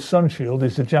 inside the sun shield,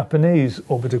 is the Japanese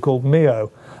orbiter called MIO.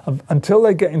 Until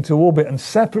they get into orbit and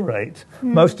separate,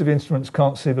 most of the instruments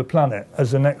can't see the planet,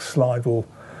 as the next slide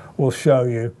will show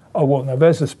you. Oh, well, now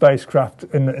there's a spacecraft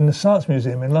in the Science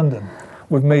Museum in London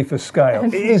with me for scale.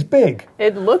 It is big.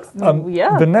 It looks,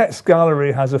 yeah. The next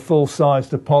gallery has a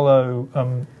full-sized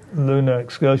Apollo lunar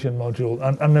excursion module,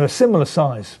 and they're a similar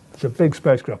size. It's a big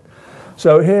spacecraft.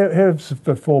 So here's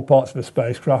the four parts of the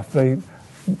spacecraft.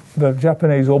 The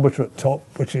Japanese orbiter at top,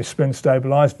 which is spin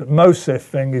stabilized, but MOSIF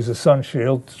thing is a sun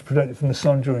shield to protect it from the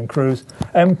sun during cruise.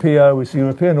 MPO is the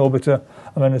European orbiter,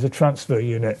 and then there's a transfer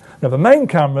unit. Now the main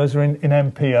cameras are in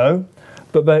MPO,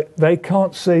 but they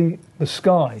can't see the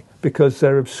sky because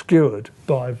they're obscured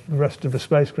by the rest of the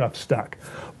spacecraft stack.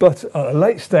 But at a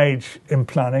late stage in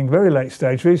planning, very late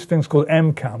stage, these things called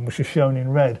MCAM, which are shown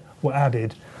in red, were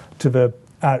added to the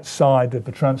outside of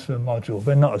the transfer module.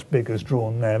 They're not as big as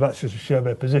drawn there. That's just to show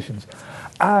their positions.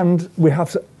 And we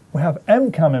have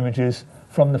MCAM images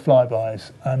from the flybys.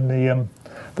 And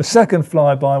the second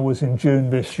flyby was in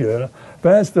June this year.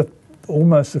 There's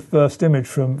almost the first image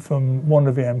from one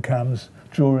of the MCAMs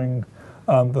during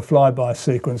the flyby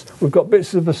sequence. We've got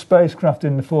bits of the spacecraft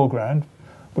in the foreground,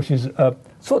 which is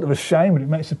sort of a shame, but it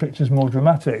makes the pictures more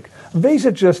dramatic. And these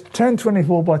are just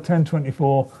 1024 by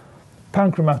 1024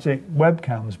 panchromatic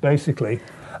webcams, basically.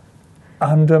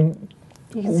 And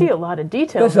you can see a lot of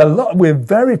detail. There's a lot. We're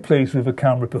very pleased with the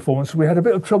camera performance. We had a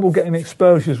bit of trouble getting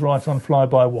exposures right on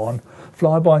flyby 1.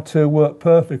 Flyby 2 worked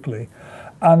perfectly.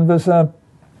 And there's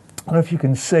don't know if you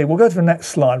can see. We'll go to the next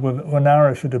slide where an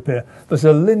arrow should appear. There's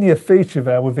a linear feature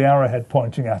there with the arrowhead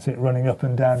pointing at it, running up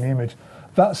and down the image.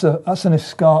 That's an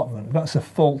escarpment. That's a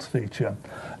fault feature.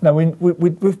 Now,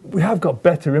 we have got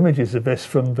better images of this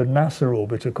from the NASA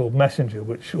orbiter called Messenger,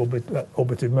 which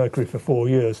orbited Mercury for 4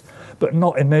 years, but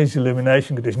not in these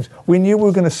illumination conditions. We knew we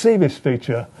were going to see this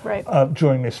feature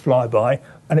during this flyby,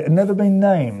 and it had never been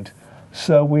named.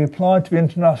 So we applied to the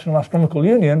International Astronomical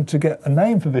Union to get a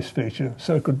name for this feature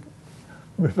so it could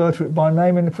refer to it by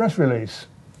name in the press release.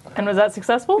 And was that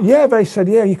successful? Yeah, they said,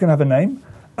 yeah, you can have a name.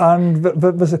 And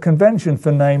there's a convention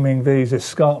for naming these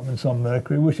escarpments on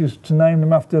Mercury, which is to name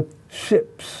them after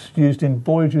ships used in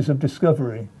voyages of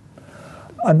discovery.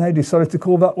 And they decided to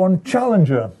call that one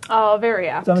Challenger. Oh, very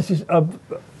apt. So this is,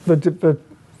 the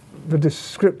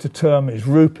descriptor term is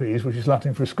rupees, which is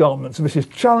Latin for escarpment. So this is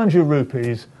Challenger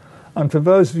rupees. And for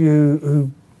those of you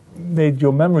who need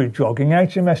your memory jogging,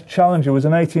 HMS Challenger was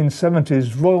an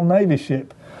 1870s Royal Navy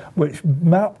ship which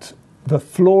mapped the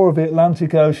floor of the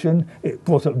Atlantic Ocean. It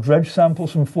brought up dredge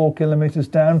samples from 4 kilometres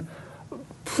down,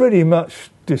 pretty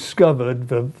much discovered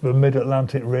the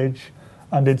mid-Atlantic ridge,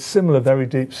 and did similar very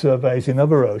deep surveys in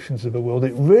other oceans of the world.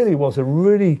 It really was a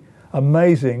really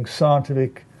amazing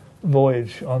scientific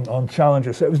voyage on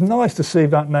Challenger. So it was nice to see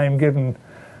that name given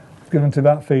to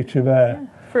that feature there.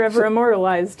 Yeah, forever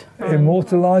immortalised.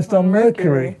 Immortalised on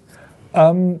Mercury.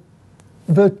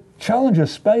 The Challenger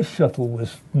space shuttle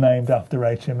was named after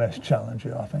HMS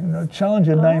Challenger, I think. The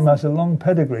Challenger name has a long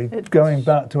pedigree going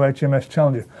back to HMS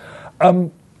Challenger.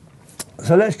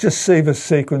 So let's just see the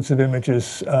sequence of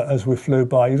images as we flew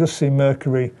by. You just see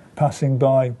Mercury passing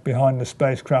by behind the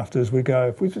spacecraft as we go.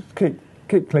 If we just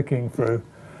keep clicking through.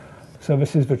 So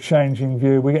this is the changing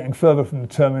view. We're getting further from the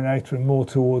terminator and more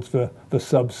towards the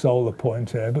sub-solar point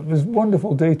here. But there's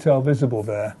wonderful detail visible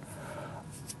there.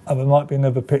 And there might be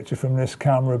another picture from this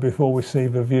camera before we see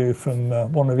the view from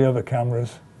one of the other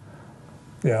cameras.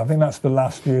 Yeah, I think that's the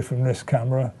last view from this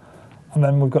camera. And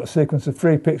then we've got a sequence of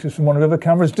 3 pictures from one of the other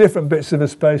cameras, different bits of the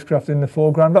spacecraft in the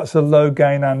foreground. That's a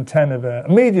low-gain antenna there, a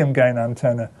medium-gain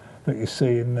antenna that you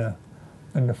see in the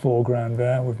foreground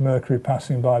there, with Mercury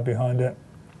passing by behind it.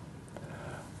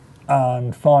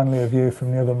 And finally a view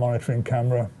from the other monitoring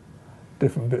camera,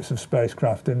 different bits of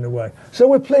spacecraft in the way. So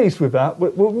we're pleased with that.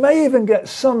 We may even get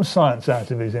some science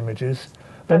out of these images.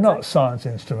 They're not science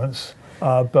instruments,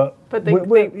 but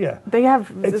they have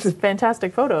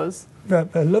fantastic photos.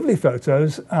 They're lovely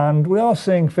photos, and we are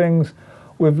seeing things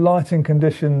with lighting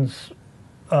conditions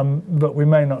that we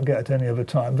may not get at any other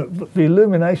time. But the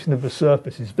illumination of the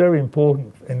surface is very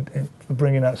important in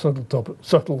bringing out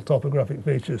subtle topographic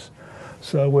features.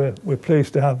 So we're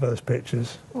pleased to have those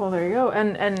pictures. Well, there you go.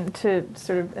 And to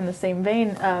sort of in the same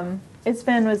vein,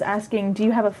 Isvan was asking, do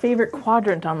you have a favorite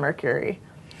quadrant on Mercury?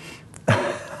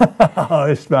 Oh,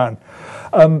 Isvan.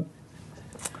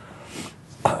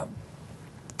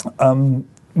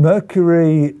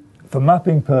 Mercury, for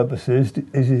mapping purposes,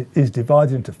 is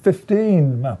divided into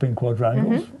 15 mapping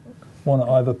quadrangles, one at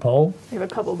either pole. We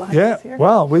have a couple behind us here.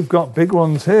 Well, we've got big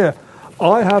ones here.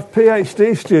 I have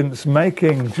PhD students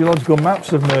making geological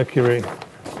maps of Mercury.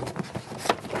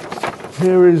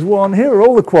 Here is one. Here are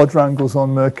all the quadrangles on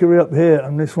Mercury up here,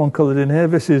 and this one coloured in here.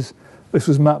 This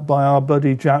was mapped by our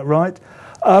buddy Jack Wright.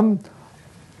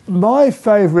 My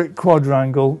favourite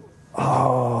quadrangle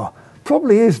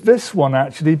probably is this one,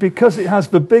 actually, because it has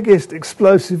the biggest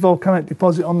explosive volcanic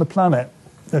deposit on the planet,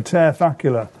 the Terre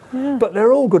Facula. Yeah. But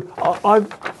they're all good.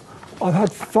 I've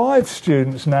had 5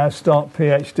 students now start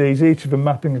PhDs, each of them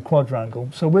mapping a quadrangle.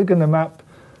 So we're going to map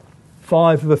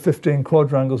 5 of the 15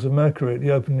 quadrangles of Mercury at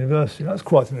the Open University. That's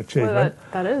quite an achievement.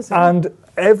 Well, that is. And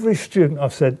every student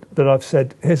I've said,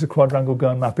 here's a quadrangle, go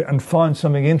and map it, and find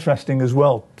something interesting as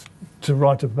well to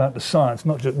write about the science.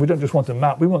 We don't just want to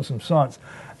map, we want some science.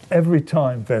 Every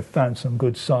time they've found some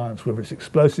good science, whether it's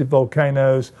explosive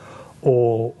volcanoes,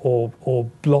 or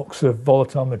blocks of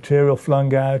volatile material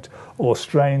flung out, or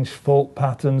strange fault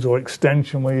patterns, or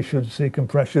extension where you should see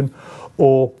compression,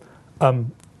 or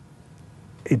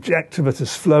ejecta that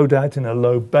has flowed out in a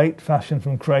low bait fashion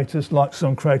from craters, like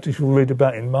some craters you'll read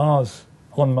about on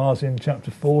Mars in Chapter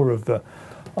 4 of the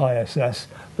ISS.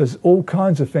 There's all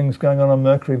kinds of things going on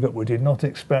Mercury that we did not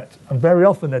expect, and very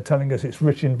often they're telling us it's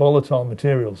rich in volatile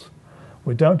materials.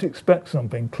 We don't expect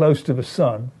something close to the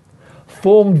sun,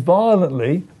 formed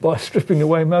violently by stripping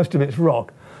away most of its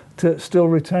rock, to still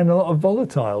retain a lot of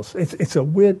volatiles. It's a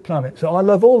weird planet. So I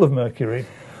love all of Mercury,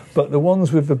 but the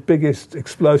ones with the biggest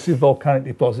explosive volcanic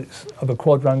deposits are the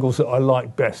quadrangles that I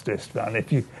like bestest, Van,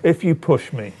 if you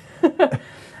push me.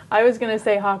 I was going to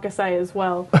say Hakkasai as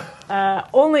well.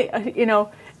 Only,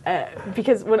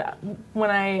 because when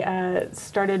I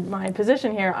started my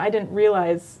position here, I didn't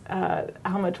realize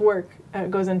how much work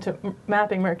goes into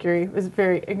mapping Mercury. I was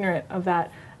very ignorant of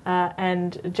that.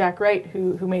 And Jack Wright,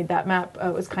 who made that map,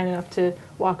 was kind enough to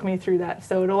walk me through that.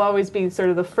 So it'll always be sort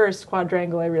of the first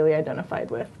quadrangle I really identified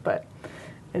with. But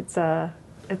it's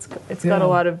got a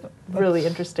lot of really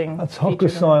interesting. That's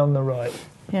Hokusai on the right.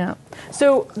 Yeah.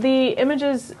 So the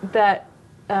images that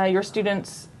your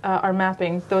students are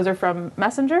mapping, those are from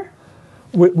Messenger?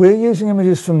 We're using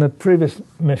images from the previous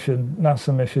mission,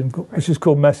 NASA mission, which is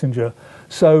called Messenger.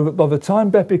 So by the time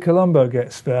Bepi Colombo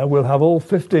gets there, we'll have all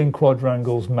 15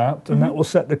 quadrangles mapped, and that will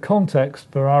set the context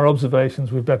for our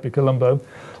observations with Bepi Colombo,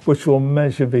 which will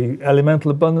measure the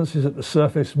elemental abundances at the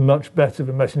surface much better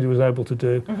than Messenger was able to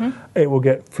do. It will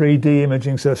get 3D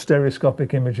imaging, so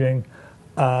stereoscopic imaging.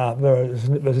 There's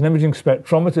an imaging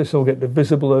spectrometer, so we'll get the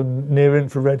visible and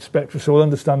near-infrared spectra, so we'll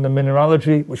understand the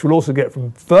mineralogy, which we'll also get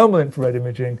from thermal infrared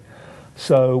imaging,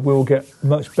 so we'll get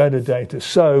much better data.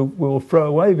 So we'll throw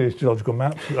away these geological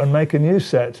maps and make a new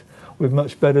set with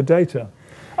much better data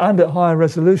and at higher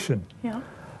resolution. Yeah.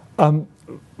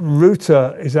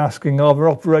 Ruta is asking, are there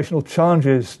operational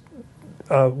challenges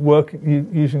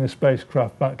using a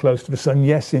spacecraft that close to the Sun?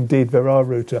 Yes, indeed, there are,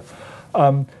 Ruta.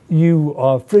 You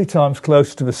are 3 times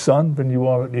closer to the Sun than you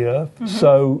are at the Earth,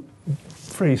 so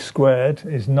 3 squared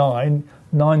is 9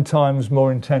 times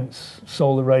more intense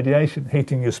solar radiation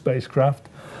heating your spacecraft.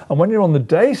 And when you're on the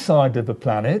day side of the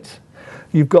planet,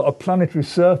 you've got a planetary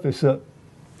surface at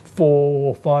 400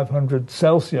 or 500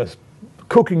 Celsius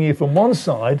cooking you from one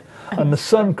side and the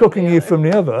Sun cooking you from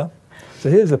the other. So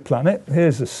here's a planet,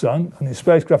 here's the Sun, and the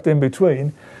spacecraft in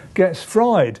between gets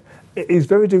fried. It is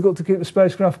very difficult to keep the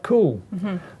spacecraft cool.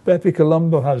 Bepi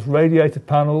Colombo has radiator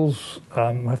panels.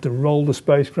 We have to roll the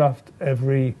spacecraft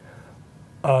every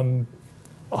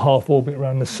half orbit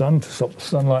around the Sun to stop the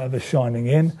sunlight ever shining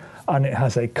in. And it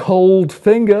has a cold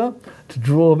finger to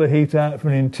draw the heat out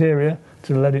from the interior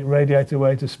to let it radiate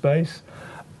away to space.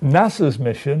 NASA's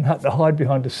mission had to hide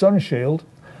behind a sun shield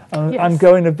and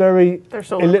go in a very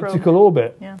elliptical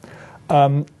orbit. Yeah.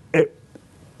 It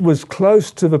was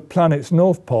close to the planet's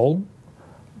north pole,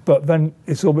 but then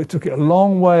its orbit took it a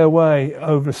long way away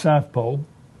over the south pole.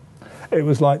 It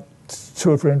was like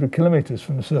 200 or 300 kilometers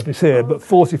from the surface here, but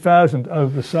 40,000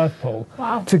 over the south pole.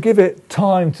 Wow. To give it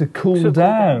time to cool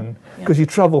down, because you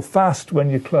travel fast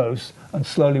when you're close and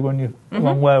slowly when you're a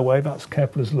long way away. That's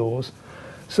Kepler's laws.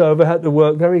 So they had to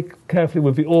work very carefully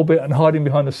with the orbit and hiding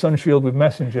behind the sun shield with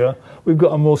Messenger. We've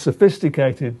got a more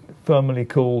sophisticated, thermally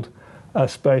cooled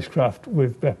spacecraft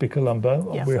with Bepi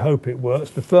Colombo. Yes. We hope it works.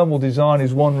 The thermal design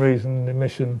is one reason the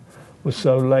mission was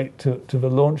so late to the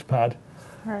launch pad.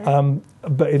 Right.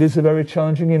 But it is a very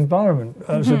challenging environment.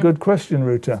 It's a good question,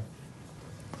 Ruta.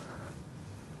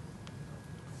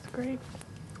 That's great.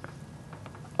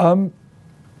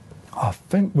 I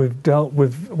think we've dealt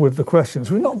with the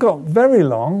questions. We've not got very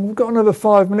long. We've got another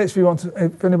 5 minutes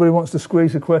if anybody wants to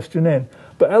squeeze a question in.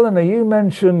 But Elena, you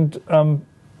mentioned the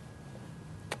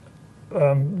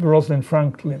Rosalind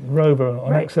Franklin rover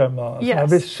on ExoMars. Yes. Now,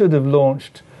 this should have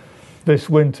launched this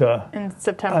winter. In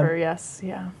September, yes,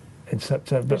 yeah. In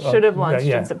September. It should have launched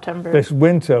in September. This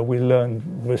winter,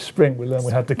 this spring, we learned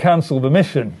we had to cancel the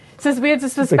mission. So we had to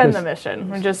suspend the mission.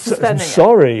 We're just suspending it.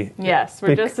 Sorry. Yes,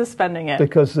 we're just suspending it.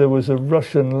 Because there was a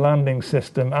Russian landing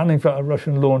system and, in fact, a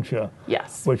Russian launcher.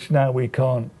 Yes. Which now we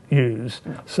can't use.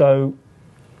 No. So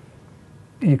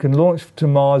you can launch to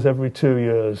Mars every 2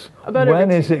 years.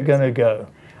 When is it going to go?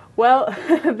 Well,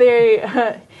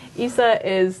 ESA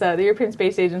is, the European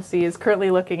Space Agency is currently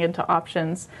looking into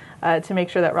options to make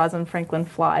sure that Rosalind Franklin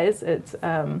flies. It's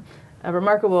a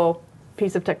remarkable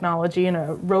piece of technology and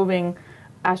a roving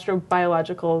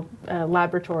astrobiological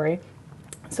laboratory.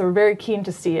 So we're very keen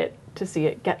to see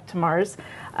it get to Mars.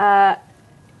 As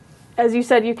you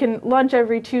said, you can launch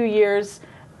every 2 years.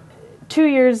 2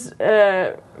 years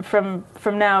from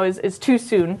now is too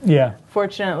soon. Yeah.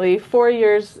 Fortunately, 4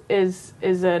 years is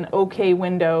an okay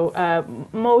window.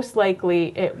 Most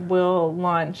likely, it will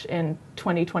launch in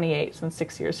 2028, so in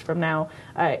 6 years from now.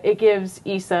 It gives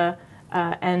ESA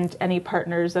and any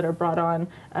partners that are brought on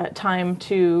time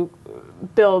to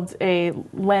build a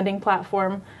landing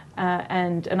platform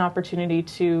and an opportunity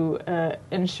to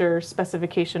ensure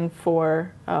specification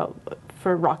for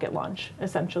rocket launch,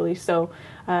 essentially. So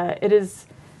it is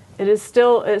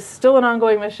still an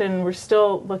ongoing mission. We're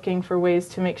still looking for ways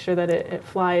to make sure that it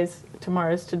flies to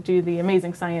Mars to do the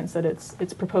amazing science that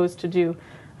it's proposed to do,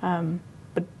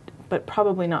 but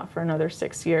probably not for another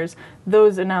 6 years.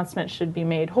 Those announcements should be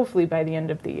made hopefully by the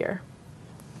end of the year.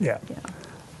 Yeah.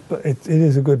 But it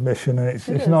is a good mission, and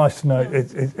it's nice to know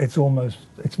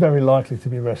it's very likely to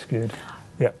be rescued.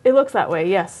 Yeah. It looks that way.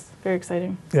 Yes. Very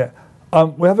exciting. Yeah.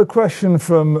 We have a question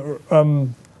from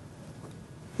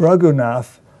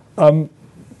Raghunath.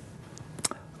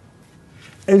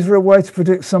 Is there a way to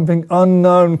predict something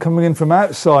unknown coming in from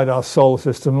outside our solar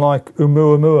system, like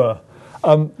Oumuamua?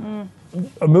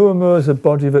 Oumuamua is a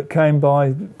body that came by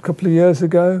a couple of years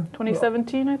ago.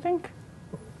 2017, I think.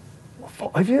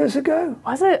 5 years ago?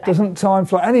 Was it? Doesn't time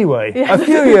fly? Anyway, Yeah. a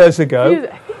few years ago,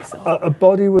 I think so. a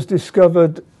body was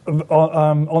discovered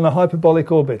on a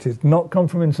hyperbolic orbit. It's not come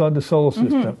from inside the solar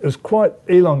system. It was quite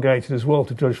elongated as well,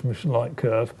 to judge from its light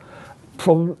curve.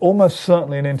 Almost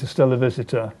certainly an interstellar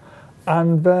visitor.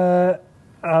 And there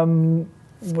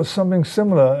was something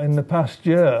similar in the past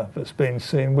year that's been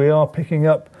seen. We are picking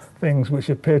up things which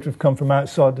appear to have come from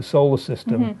outside the solar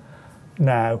system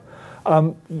now.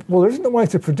 Well, there isn't a way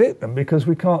to predict them because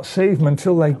we can't see them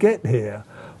until they get here.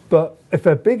 But if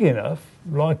they're big enough,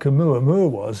 like Oumuamua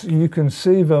was, you can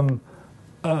see them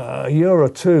a year or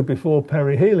two before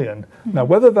perihelion. Now,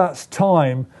 whether that's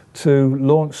time to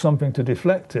launch something to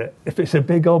deflect it, if it's a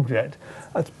big object,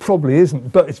 that probably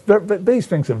isn't. But these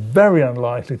things are very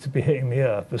unlikely to be hitting the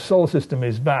Earth. The solar system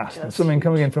is vast, and something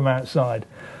coming in from outside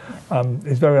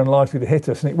is very unlikely to hit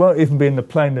us. And it won't even be in the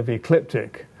plane of the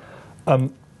ecliptic.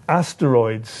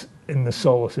 Asteroids in the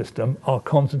solar system are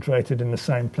concentrated in the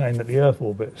same plane that the Earth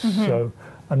orbits.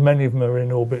 And many of them are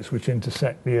in orbits which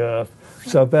intersect the Earth.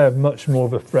 So they're much more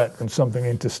of a threat than something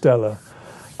interstellar.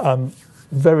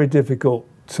 Very difficult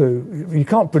you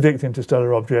can't predict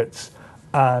interstellar objects,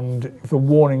 and the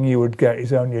warning you would get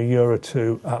is only a year or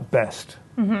two at best.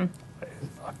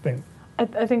 I think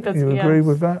that's. You agree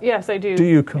with that? Yes, I do. Do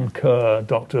you concur,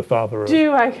 Dr. Favaro?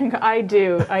 I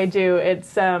do.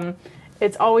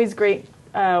 It's always great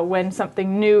when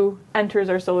something new enters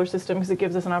our solar system because it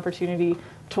gives us an opportunity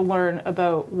to learn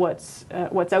about what's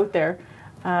out there.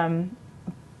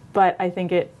 But I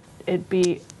think it'd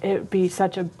be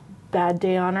such a bad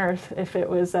day on Earth if it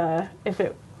was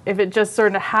if it just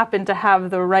sort of happened to have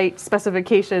the right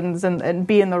specifications and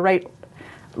be in the right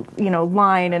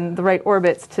line and the right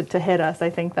orbits to hit us. I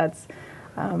think that's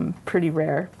pretty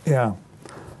rare. Yeah.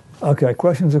 Okay,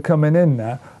 questions are coming in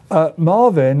now.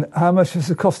 Marvin, how much has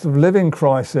the cost of living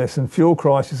crisis and fuel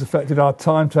crisis affected our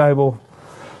timetable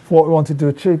for what we wanted to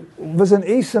achieve? There's an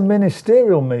ESA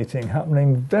ministerial meeting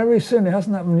happening very soon. It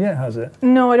hasn't happened yet, has it?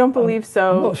 No, I don't believe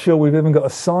so. I'm not sure we've even got a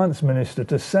science minister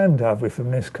to send, have we,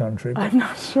 from this country? I'm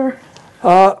not sure.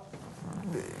 Yeah,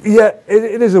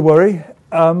 it is a worry.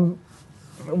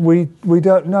 We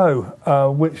don't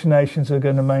know which nations are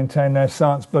going to maintain their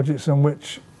science budgets and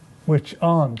which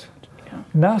aren't.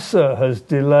 NASA has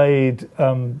delayed,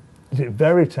 is it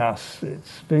Veritas,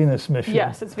 its Venus mission?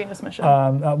 Yes, it's Venus mission.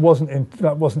 That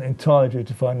wasn't entirely due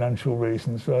to financial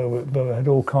reasons. So they had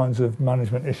all kinds of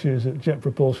management issues at Jet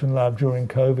Propulsion Lab during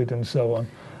COVID and so on.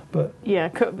 But yeah,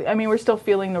 I mean, we're still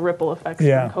feeling the ripple effects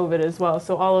from COVID as well.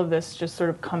 So all of this just sort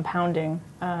of compounding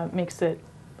makes it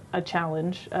a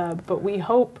challenge. But we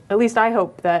hope, at least I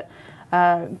hope, that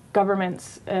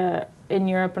governments in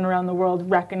Europe and around the world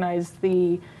recognize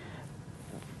the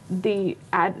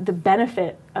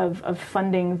benefit of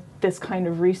funding this kind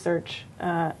of research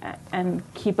and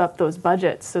keep up those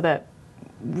budgets so that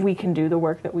we can do the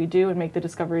work that we do and make the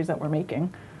discoveries that we're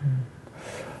making.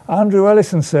 Andrew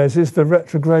Ellison says, is the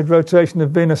retrograde rotation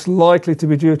of Venus likely to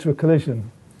be due to a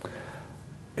collision?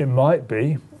 It might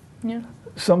be. Yeah.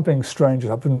 Something strange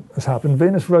has happened.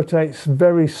 Venus rotates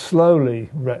very slowly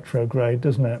retrograde,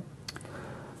 doesn't it?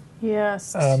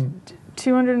 Yes.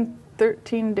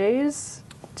 213 days.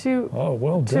 Oh,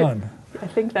 well done. I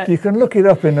think that you can look it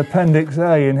up in Appendix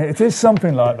A, and it is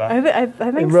something like that.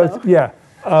 I think so. Yeah,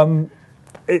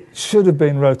 it should have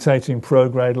been rotating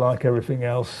prograde like everything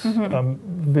else.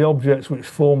 The objects which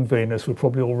form Venus were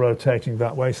probably all rotating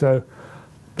that way. So,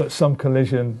 but some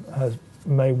collision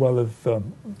may well have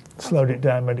slowed it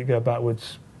down, made it go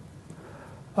backwards.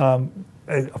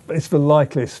 It's the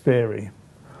likeliest theory.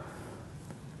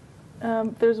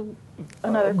 There's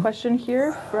another question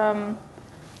here from.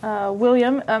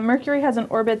 William, Mercury has an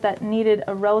orbit that needed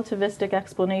a relativistic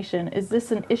explanation. Is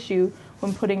this an issue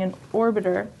when putting an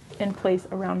orbiter in place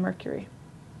around Mercury?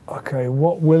 Okay,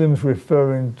 what William's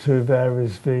referring to there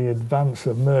is the advance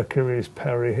of Mercury's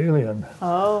perihelion.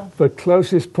 Oh. The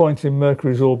closest point in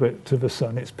Mercury's orbit to the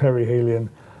Sun, its perihelion,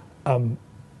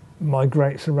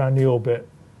 migrates around the orbit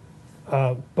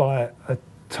by a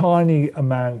tiny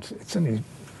amount. It's only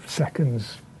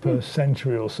seconds per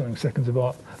century or something, seconds of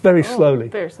arc, very slowly.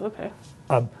 Very slow, okay.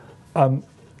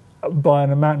 by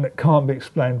an amount that can't be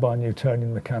explained by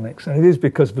Newtonian mechanics. And it is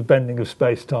because of the bending of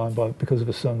space-time because of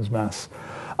the sun's mass.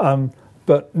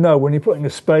 But no, when you're putting a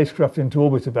spacecraft into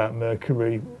orbit about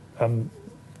Mercury, you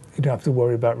don't have to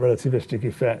worry about relativistic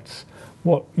effects.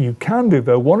 What you can do,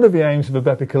 though, one of the aims of a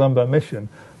Bepi-Colombo mission,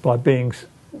 by being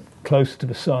close to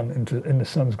the sun, in the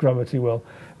sun's gravity well,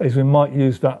 is we might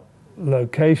use that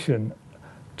location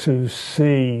to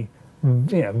see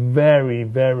very,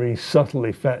 very subtle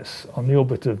effects on the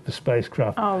orbit of the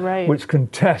spacecraft, which can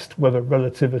test whether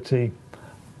relativity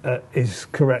is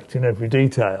correct in every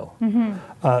detail.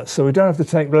 So we don't have to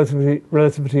take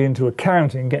relativity into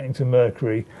account in getting to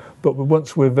Mercury, but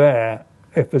once we're there,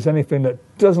 if there's anything that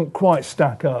doesn't quite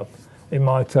stack up, it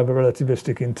might have a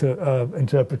relativistic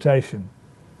interpretation.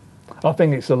 I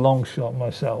think it's a long shot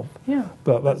myself. Yeah,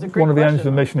 but that's one of the aims of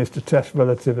the mission is to test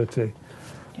relativity.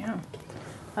 Yeah.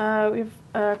 We have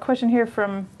a question here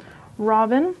from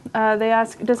Robin. They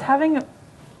ask, does having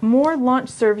more launch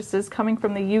services coming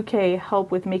from the UK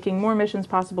help with making more missions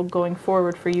possible going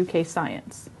forward for UK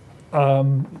science?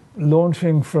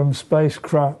 Launching from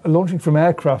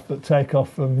aircraft that take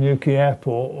off from Newquay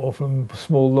Airport or from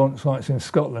small launch sites in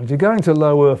Scotland, you're going to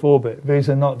low Earth orbit. These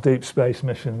are not deep space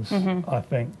missions, I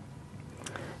think.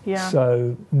 Yeah.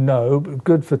 So no, but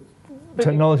good for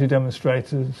technology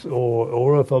demonstrators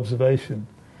or Earth observation.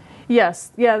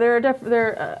 Yes, yeah, there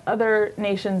are other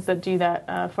nations that do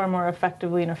that far more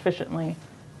effectively and efficiently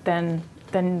than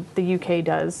the UK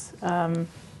does.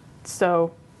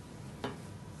 So,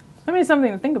 I mean,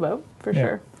 something to think about for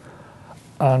sure.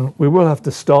 And we will have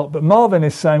to stop. But Marvin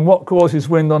is saying, what causes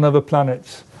wind on other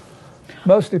planets?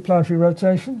 Mostly planetary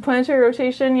rotation. Planetary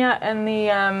rotation, yeah, and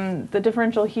the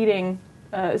differential heating.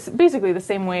 Is basically the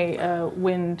same way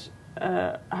wind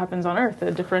happens on Earth.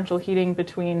 The differential heating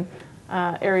between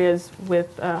areas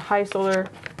with high solar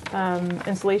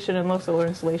insolation and low solar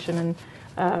insolation. And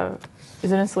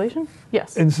is it insolation?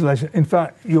 Yes. Insolation. In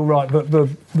fact, you're right. But the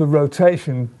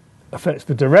rotation affects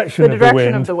the direction of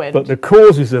the wind. But the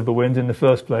causes of the wind in the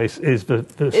first place is the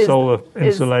solar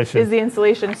insolation. Is the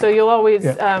insolation. So you'll always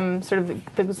sort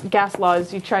of the gas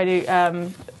laws. You try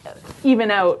to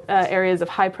even out areas of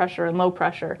high pressure and low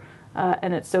pressure,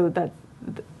 and it's so that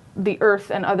the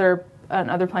Earth and other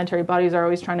planetary bodies are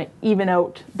always trying to even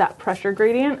out that pressure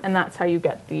gradient, and that's how you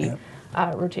get the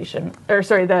rotation, or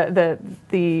sorry, the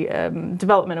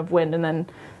development of wind, and then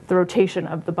the rotation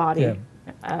of the body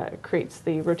creates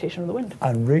the rotation of the wind.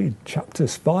 And read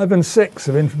chapters 5 and 6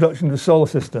 of Introduction to the Solar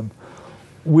System.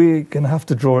 We're going to have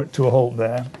to draw it to a halt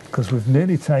there because we've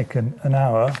nearly taken an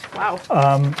hour. Wow.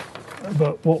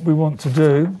 But what we want to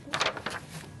do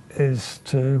is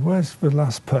to, where's the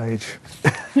last page?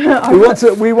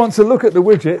 we want to look at the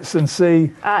widgets and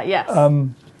see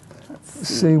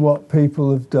see what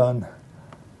people have done.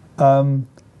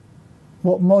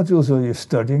 What modules are you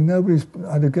studying? Nobody's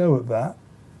had a go at that,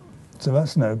 so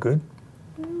that's no good.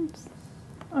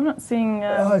 I'm not seeing.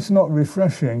 It's not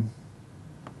refreshing.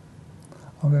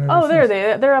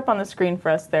 They're up on the screen for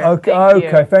us there.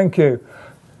 Okay, thank you.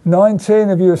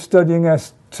 19 of you are studying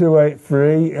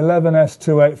S283, 11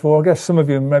 S284. I guess some of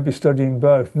you may be studying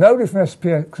both. Nobody from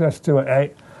SPX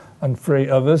S288 and 3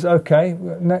 others. Okay,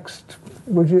 next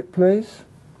widget, please.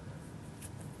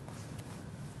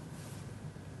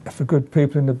 For good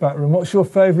people in the back room, what's your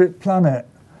favourite planet?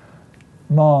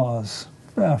 Mars.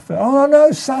 Oh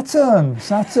no, Saturn.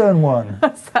 Saturn one.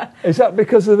 Is that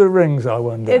because of the rings, I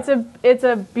wonder? It's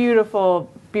a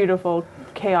beautiful, beautiful,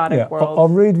 chaotic world. I'll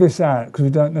read this out because we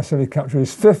don't necessarily capture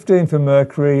this. 15 for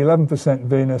Mercury, 11%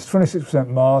 Venus, 26%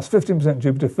 Mars, 15%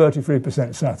 Jupiter,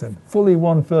 33% Saturn. Fully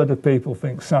 1/3 of people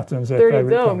think Saturn's their favourite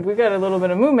planet. We've got a little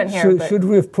bit of movement here. Should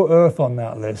we have put Earth on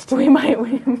that list? We might.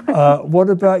 What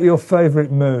about your favourite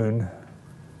moon?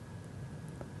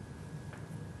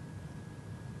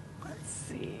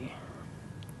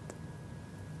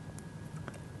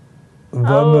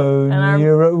 The moon,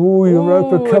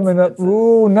 Europa coming up.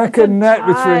 Neck and neck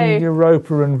between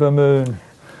Europa and the moon.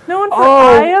 No one for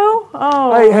Io?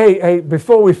 Oh. Hey,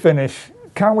 before we finish,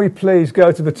 can we please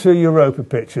go to the 2 Europa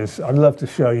pictures? I'd love to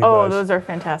show you those. Oh, those are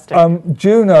fantastic.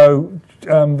 Juno,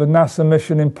 the NASA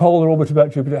mission in polar orbit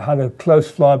about Jupiter, had a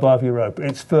close flyby of Europa,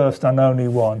 its first and only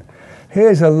one.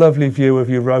 Here's a lovely view of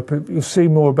Europa. You'll see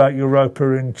more about Europa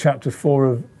in Chapter 4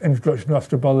 of Introduction to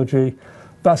Astrobiology.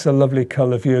 That's a lovely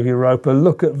colour view of Europa.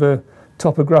 Look at the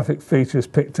topographic features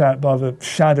picked out by the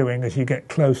shadowing as you get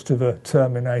close to the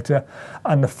terminator.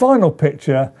 And the final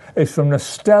picture is from the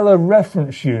Stellar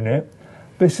Reference Unit.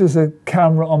 This is a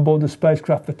camera on board the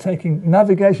spacecraft for taking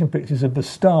navigation pictures of the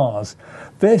stars.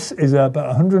 This is about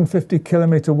 150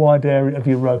 kilometre wide area of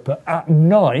Europa at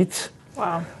night.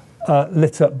 Wow.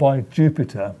 lit up by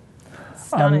Jupiter.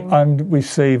 Stunning. And we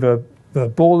see the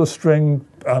ball of string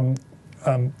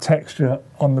texture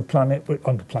on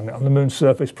the moon's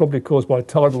surface, probably caused by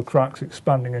tidal cracks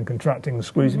expanding and contracting and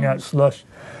squeezing out slush.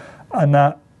 And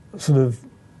that sort of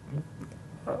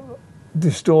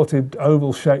distorted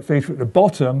oval-shaped feature at the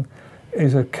bottom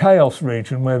is a chaos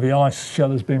region where the ice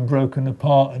shell has been broken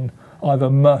apart and either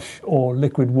mush or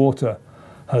liquid water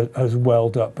has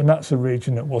welled up, and that's a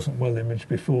region that wasn't well imaged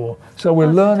before. So we're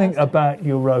learning about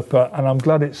Europa, and I'm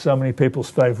glad it's so many people's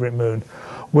favourite moon.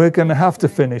 We're going to have to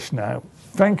finish now.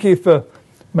 Thank you for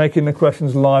making the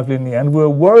questions lively in the end. We were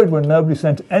worried when nobody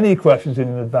sent any questions in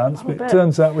advance, but it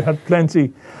turns out we had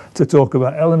plenty to talk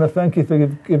about. Eleanor, thank you for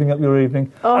giving up your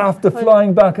evening. After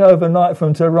flying back overnight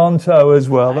from Toronto as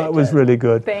well. That was really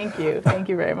good. Thank you. Thank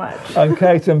you very much. And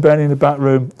Kate and Ben in the back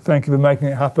room, thank you for making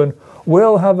it happen.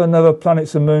 We'll have another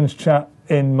Planets and Moons chat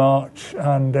in March,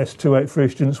 and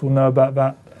S283 students will know about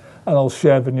that, and I'll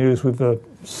share the news with the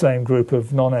same group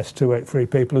of non-S283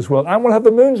 people as well. And we'll have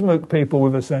the Moons MOOC people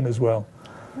with us then as well.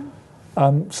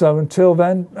 So until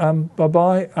then,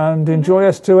 bye-bye, and enjoy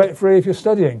S283 if you're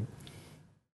studying.